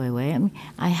not going to throw it away.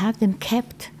 I have them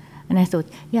kept. And I thought,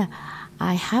 yeah,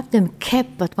 I have them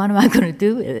kept, but what am I going to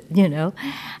do with it, And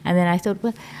then I thought,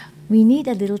 well, we need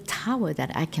a little tower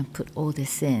that I can put all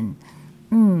this in.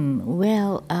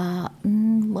 What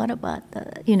about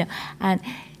And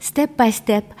step by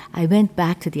step, I went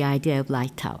back to the idea of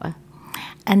light tower.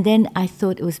 And then I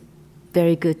thought it was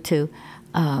very good to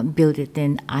build it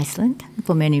in Iceland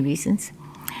for many reasons.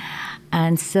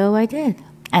 And so I did.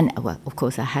 And, well, of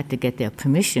course, I had to get their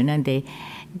permission, and they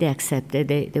accepted.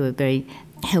 They were very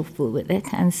helpful with it.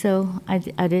 And so I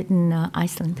did it in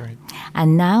Iceland. Right.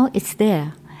 And now it's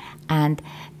there. And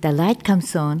the light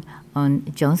comes on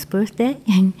John's birthday,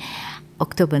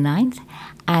 October 9th,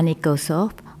 and it goes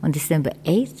off on December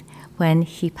 8th when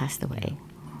he passed away.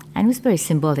 And it was very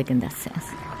symbolic in that sense.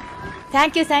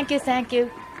 Thank you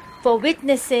for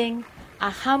witnessing a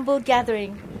humble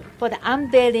gathering for the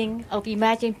unveiling of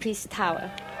Imagine Peace Tower.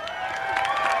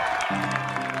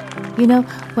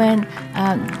 When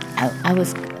I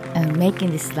was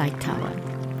making this light tower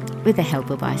with the help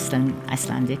of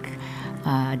Icelandic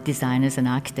designers and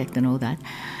architects and all that,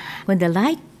 when the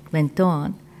light went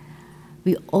on,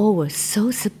 we all were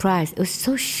so surprised. It was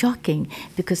so shocking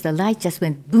because the light just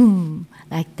went boom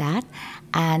like that,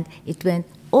 and it went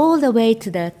all the way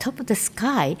to the top of the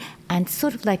sky and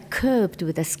sort of like curved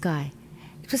with the sky.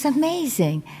 It was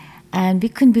amazing, and we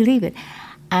couldn't believe it.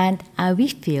 And we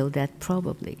feel that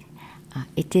probably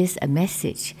it is a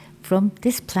message from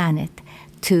this planet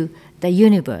to the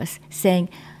universe saying,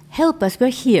 help us, we're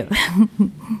here.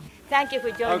 Thank you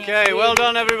for joining us. Okay, well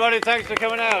done, everybody. Thanks for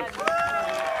coming out.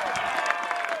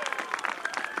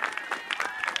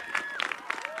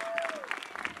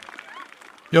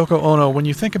 Yoko Ono, when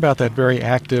you think about that very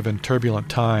active and turbulent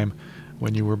time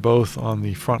when you were both on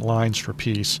the front lines for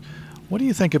peace, what do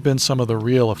you think have been some of the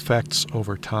real effects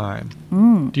over time?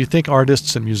 Do you think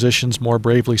artists and musicians more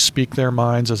bravely speak their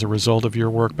minds as a result of your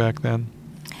work back then?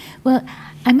 Well,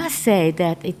 I must say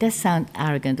that it does sound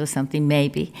arrogant or something,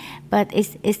 maybe, but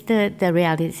it's the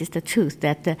reality, it's the truth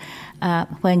that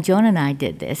when John and I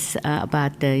did this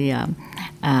about the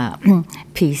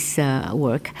peace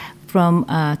work from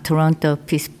Toronto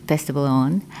Peace Festival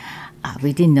on,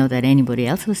 we didn't know that anybody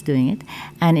else was doing it,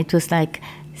 and it was like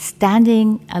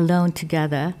standing alone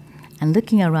together and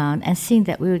looking around and seeing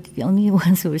that we were the only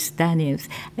ones who were standing. It was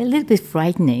a little bit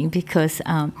frightening because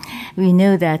we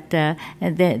knew that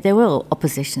there were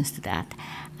oppositions to that.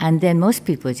 And then most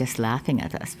people were just laughing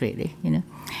at us, really,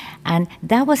 And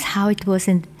that was how it was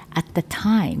at the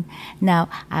time. Now,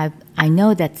 I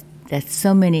know that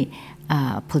so many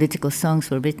political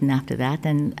songs were written after that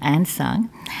and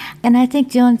sung. And I think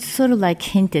John sort of like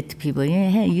hinted to people,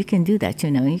 hey, you can do that,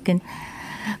 you can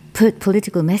put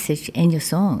political message in your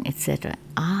song, etc.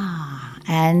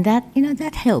 And that,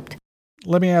 that helped.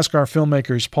 Let me ask our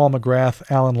filmmakers Paul McGrath,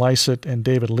 Alan Lycett, and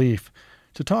David Leaf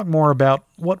to talk more about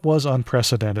what was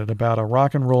unprecedented about a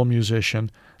rock and roll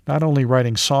musician not only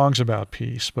writing songs about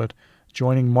peace, but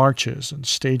joining marches and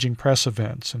staging press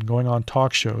events and going on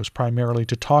talk shows primarily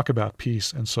to talk about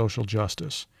peace and social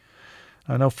justice.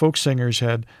 I know folk singers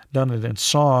had done it in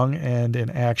song and in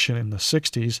action in the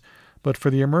 60s, but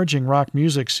for the emerging rock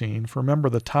music scene, for a member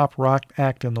of the top rock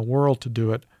act in the world to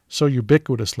do it so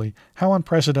ubiquitously, how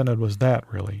unprecedented was that,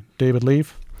 really? David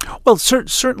Leaf? Well,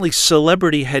 certainly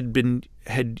celebrity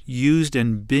had used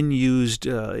and been used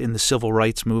in the civil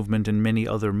rights movement and many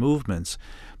other movements,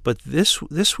 but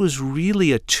this was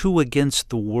really a two against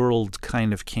the world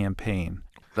kind of campaign.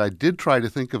 I did try to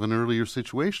think of an earlier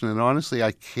situation, and honestly,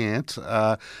 I can't.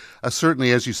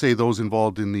 Certainly, as you say, those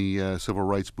involved in the civil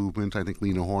rights movement, I think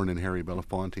Lena Horne and Harry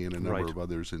Belafonte and a number of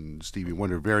others, and Stevie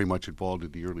Wonder, very much involved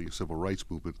in the early civil rights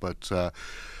movement. But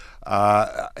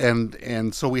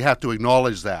And so we have to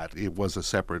acknowledge that it was a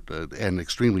separate and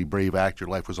extremely brave act. Your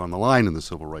life was on the line in the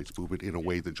civil rights movement in a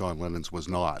way that John Lennon's was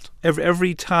not.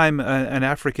 Every time an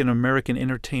African-American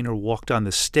entertainer walked on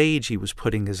the stage, he was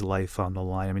putting his life on the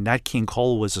line. I mean, Nat King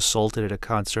Cole was assaulted at a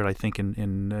concert, I think,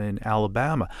 in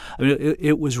Alabama. I mean,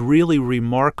 it was really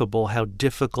remarkable how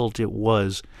difficult it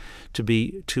was to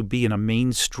be in a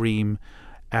mainstream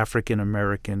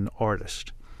African-American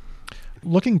artist.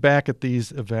 Looking back at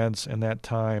these events and that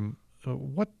time,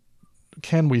 what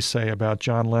can we say about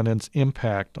John Lennon's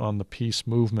impact on the peace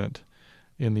movement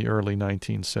in the early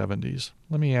 1970s?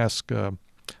 Let me ask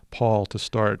Paul to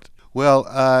start. Well,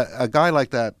 a guy like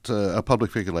that, a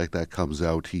public figure like that comes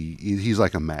out, he's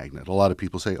like a magnet. A lot of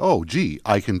people say, oh, gee,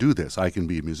 I can do this. I can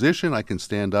be a musician. I can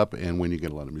stand up. And when you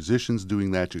get a lot of musicians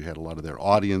doing that, you had a lot of their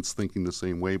audience thinking the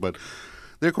same way. But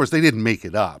of course, they didn't make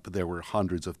it up. There were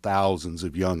hundreds of thousands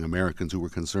of young Americans who were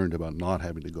concerned about not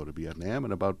having to go to Vietnam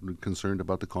and concerned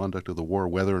about the conduct of the war,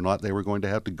 whether or not they were going to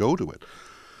have to go to it.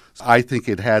 I think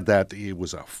it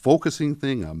was a focusing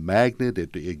thing, a magnet.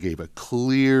 It gave a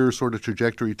clear sort of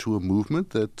trajectory to a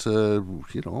movement that,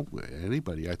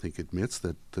 anybody, I think, admits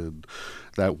that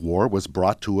that war was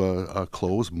brought to a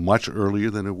close much earlier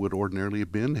than it would ordinarily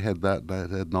have been had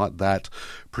not that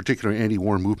particular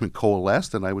anti-war movement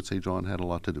coalesced, and I would say John had a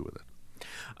lot to do with it.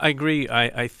 I agree.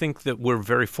 I think that we're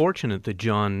very fortunate that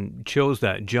John chose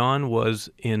that. John was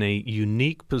in a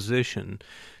unique position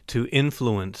to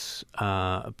influence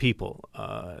people.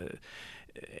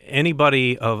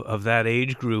 Anybody of that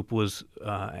age group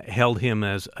held him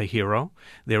as a hero.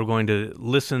 They were going to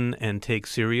listen and take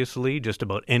seriously just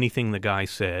about anything the guy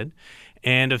said.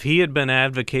 And if he had been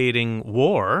advocating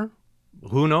war,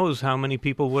 who knows how many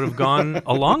people would have gone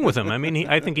along with him. I mean,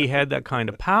 I think he had that kind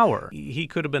of power. He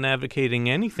could have been advocating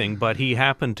anything, but he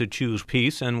happened to choose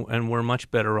peace, and we're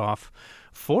much better off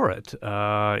for it.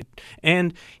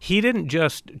 And he didn't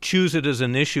just choose it as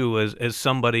an issue as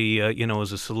somebody,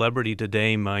 as a celebrity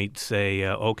today might say,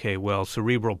 okay, well,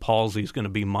 cerebral palsy is going to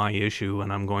be my issue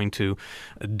and I'm going to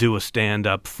do a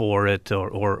stand-up for it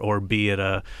or be at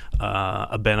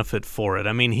a benefit for it.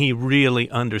 I mean, he really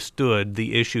understood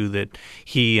the issue that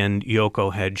he and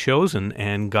Yoko had chosen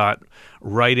and got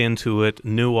right into it,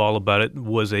 knew all about it,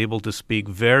 was able to speak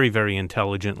very, very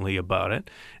intelligently about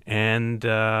it, and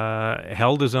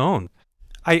held his own.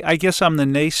 I guess I'm the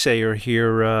naysayer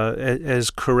here.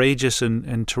 As courageous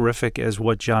and terrific as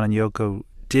what John and Yoko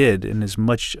did, and as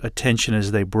much attention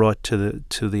as they brought to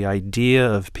the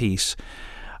idea of peace,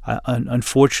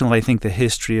 unfortunately, I think the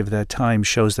history of that time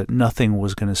shows that nothing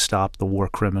was going to stop the war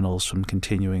criminals from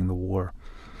continuing the war,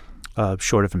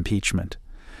 short of impeachment.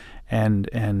 And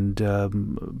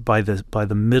by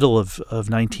the middle of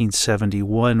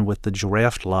 1971, with the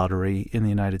draft lottery in the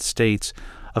United States,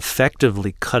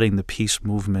 effectively cutting the peace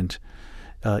movement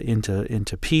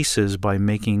into pieces by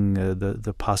making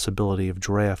the possibility of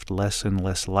draft less and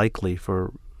less likely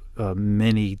for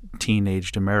many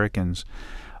teenaged Americans,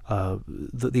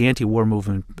 the anti-war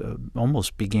movement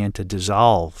almost began to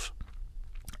dissolve,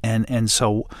 and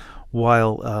so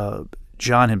while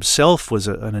John himself was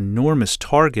an enormous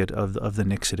target of the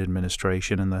Nixon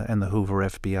administration and the Hoover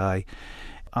FBI,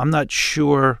 I'm not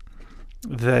sure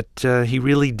that he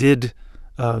really did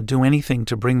do anything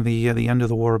to bring the end of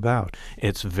the war about.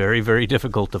 It's very, very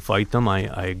difficult to fight them. I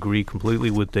agree completely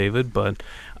with David, but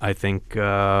I think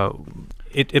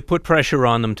it put pressure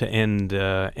on them to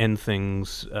end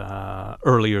things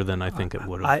earlier than I think it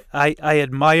would have. I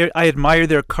admire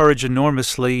their courage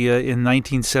enormously. In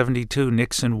 1972,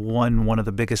 Nixon won one of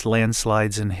the biggest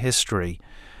landslides in history,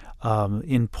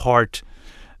 in part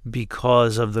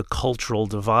because of the cultural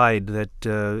divide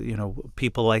that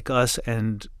people like us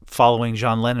and following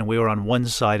John Lennon, we were on one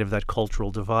side of that cultural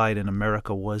divide, and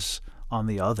America was on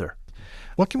the other.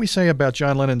 What can we say about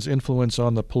John Lennon's influence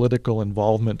on the political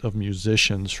involvement of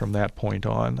musicians from that point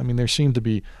on? I mean, there seem to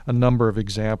be a number of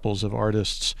examples of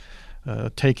artists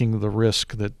taking the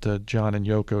risk that John and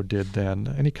Yoko did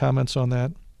then. Any comments on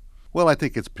that? Well, I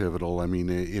think it's pivotal. I mean,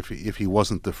 if he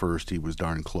wasn't the first, he was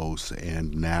darn close.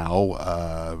 And now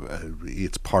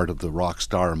it's part of the rock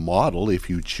star model. If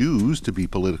you choose to be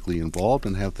politically involved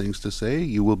and have things to say,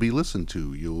 you will be listened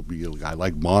to. You'll be a guy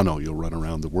like Bono. You'll run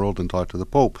around the world and talk to the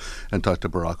Pope and talk to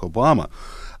Barack Obama.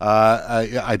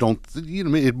 I don't,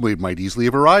 it might easily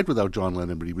have arrived without John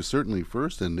Lennon, but he was certainly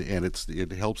first, and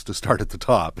it helps to start at the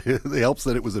top. It helps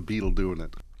that it was a Beatle doing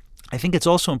it. I think it's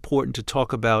also important to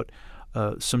talk about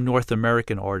some North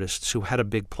American artists who had a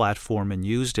big platform and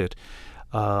used it,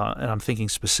 and I'm thinking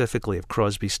specifically of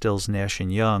Crosby, Stills, Nash &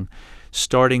 Young,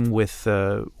 starting with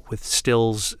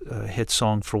Stills' hit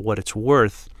song "For What It's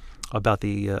Worth," about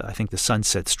I think the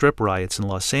Sunset Strip riots in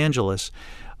Los Angeles.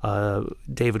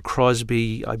 David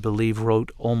Crosby, I believe,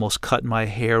 wrote Almost Cut My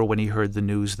Hair when he heard the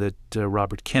news that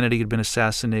Robert Kennedy had been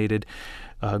assassinated.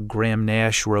 Graham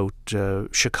Nash wrote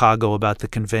Chicago about the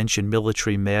convention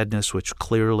Military Madness, which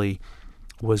clearly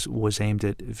was aimed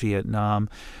at Vietnam.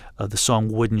 The song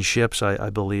Wooden Ships, I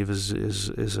believe, is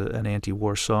an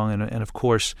anti-war song. And of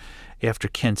course, after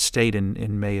Kent State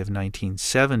in May of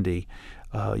 1970,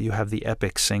 you have the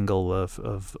epic single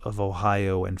of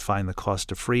Ohio and Find the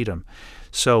Cost of Freedom.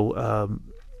 So,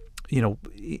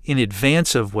 in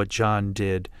advance of what John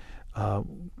did,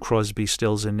 Crosby,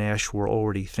 Stills, and Nash were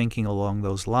already thinking along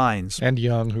those lines. And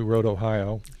Young, who wrote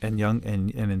Ohio. And Young, and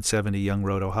in 70, Young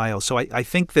wrote Ohio. So I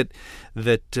think that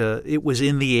it was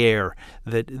in the air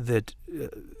that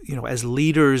as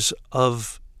leaders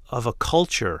of a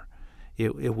culture,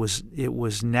 it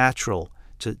was natural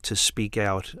to speak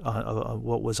out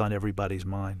what was on everybody's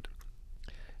mind.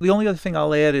 The only other thing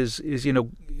I'll add is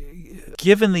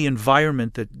given the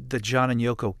environment that John and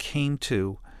Yoko came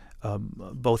to,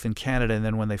 both in Canada and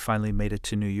then when they finally made it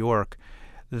to New York,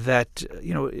 that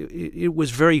it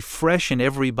was very fresh in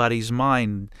everybody's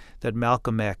mind that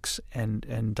Malcolm X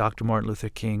and Dr. Martin Luther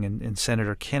King and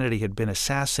Senator Kennedy had been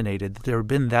assassinated, that there had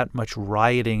been that much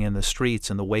rioting in the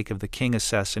streets in the wake of the King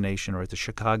assassination or at the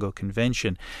Chicago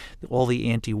Convention, all the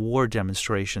anti-war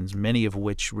demonstrations, many of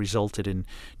which resulted in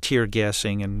tear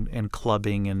gassing and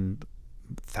clubbing and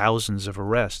thousands of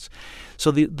arrests.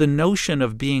 So the notion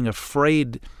of being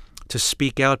afraid to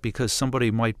speak out because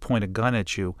somebody might point a gun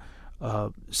at you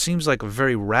seems like a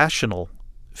very rational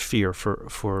fear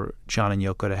for John and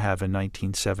Yoko to have in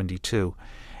 1972.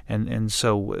 And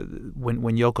so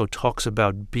when Yoko talks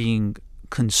about being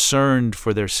concerned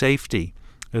for their safety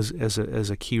as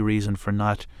a key reason for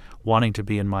not wanting to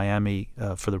be in Miami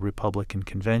for the Republican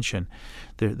convention,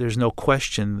 there's no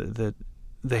question that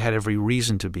they had every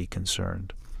reason to be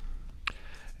concerned.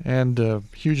 And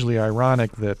hugely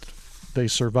ironic that they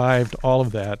survived all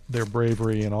of that, their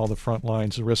bravery and all the front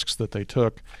lines, the risks that they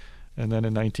took. And then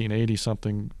in 1980,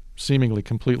 something seemingly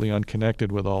completely unconnected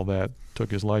with all that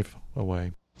took his life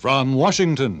away. From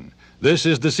Washington, this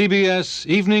is the CBS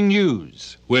Evening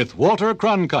News with Walter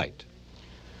Cronkite.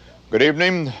 Good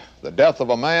evening. The death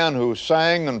of a man who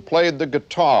sang and played the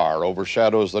guitar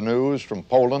overshadows the news from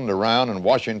Poland, Iran, and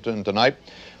Washington tonight.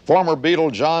 Former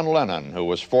Beatle John Lennon, who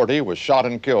was 40, was shot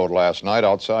and killed last night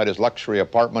outside his luxury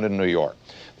apartment in New York.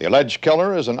 The alleged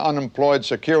killer is an unemployed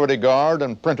security guard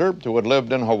and printer who had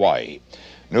lived in Hawaii.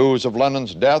 News of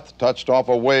Lennon's death touched off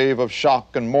a wave of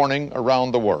shock and mourning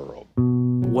around the world.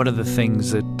 One of the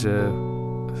things that,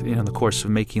 in the course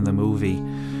of making the movie,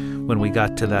 when we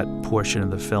got to that portion of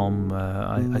the film,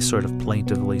 I sort of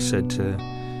plaintively said to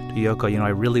Yoko, I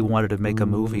really wanted to make a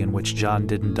movie in which John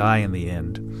didn't die in the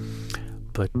end.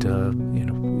 But,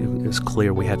 it was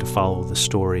clear we had to follow the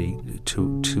story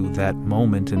to that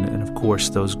moment. And of course,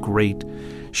 those great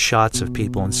shots of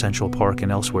people in Central Park and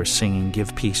elsewhere singing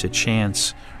Give Peace a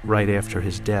Chance right after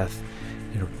his death,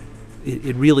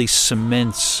 it really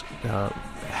cements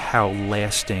how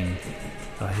lasting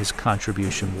his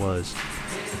contribution was.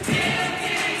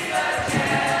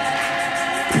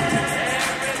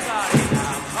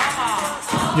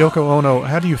 Yoko Ono,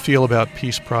 how do you feel about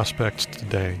peace prospects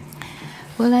today?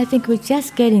 Well, I think we're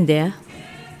just getting there.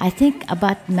 I think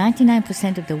about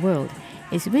 99% of the world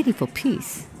is ready for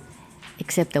peace,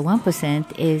 except the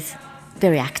 1% is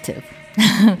very active,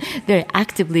 very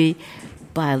actively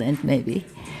violent maybe.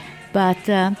 But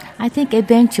I think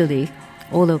eventually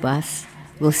all of us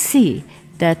will see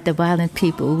that the violent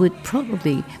people would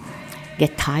probably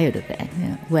get tired of it.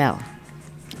 Well,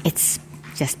 it's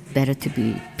just better to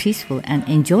be peaceful and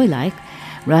enjoy life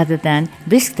rather than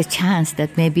risk the chance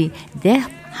that maybe their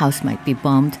house might be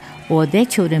bombed or their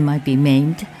children might be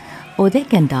maimed or they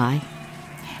can die.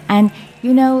 And,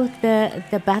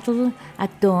 the battle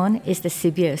at dawn is the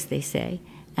severest, they say.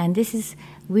 And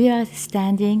we are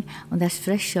standing on the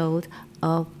threshold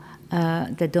of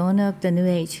the dawn of the new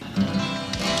age.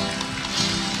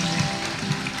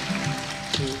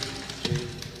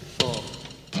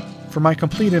 For my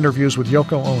complete interviews with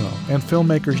Yoko Ono and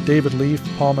filmmakers David Leaf,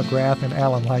 Paul McGrath, and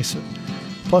Alan Lycett,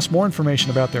 plus more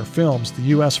information about their films, The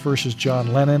U.S. vs.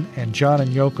 John Lennon and John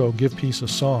and Yoko Give Peace a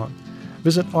Song,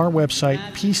 visit our website,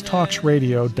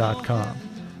 peacetalksradio.com.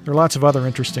 There are lots of other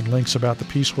interesting links about the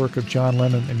peace work of John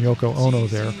Lennon and Yoko Ono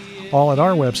there, all at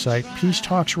our website,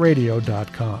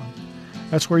 peacetalksradio.com.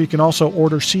 That's where you can also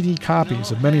order CD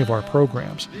copies of many of our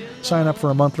programs, sign up for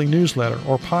a monthly newsletter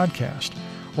or podcast,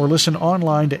 or listen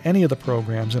online to any of the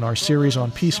programs in our series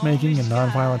on peacemaking and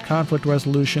nonviolent conflict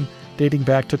resolution dating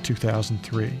back to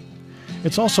 2003.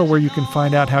 It's also where you can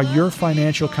find out how your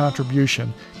financial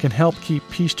contribution can help keep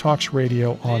Peace Talks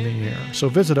Radio on the air. So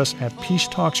visit us at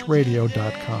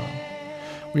peacetalksradio.com.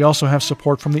 We also have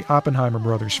support from the Oppenheimer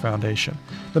Brothers Foundation,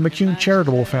 the McCune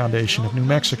Charitable Foundation of New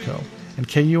Mexico, and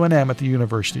KUNM at the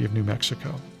University of New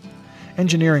Mexico.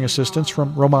 Engineering assistance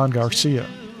from Roman Garcia.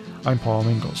 I'm Paul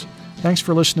Ingalls. Thanks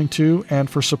for listening to and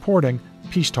for supporting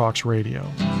Peace Talks Radio.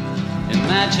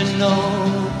 Imagine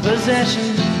no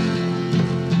possession.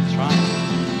 That's right.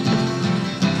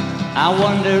 I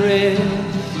wonder if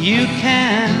you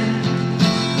can.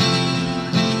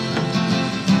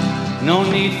 No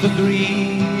need for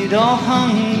greed or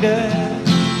hunger.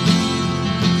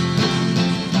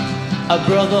 A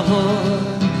brotherhood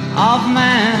of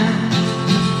man.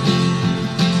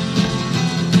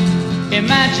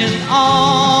 Imagine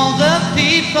all the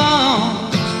people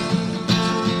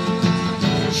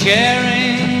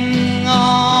sharing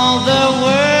all the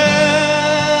world.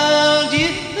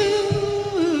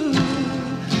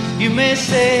 You may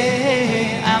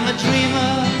say I'm a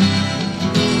dreamer,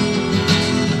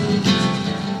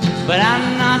 but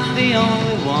I'm not the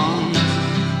only one.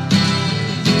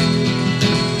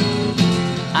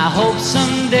 I hope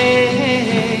someday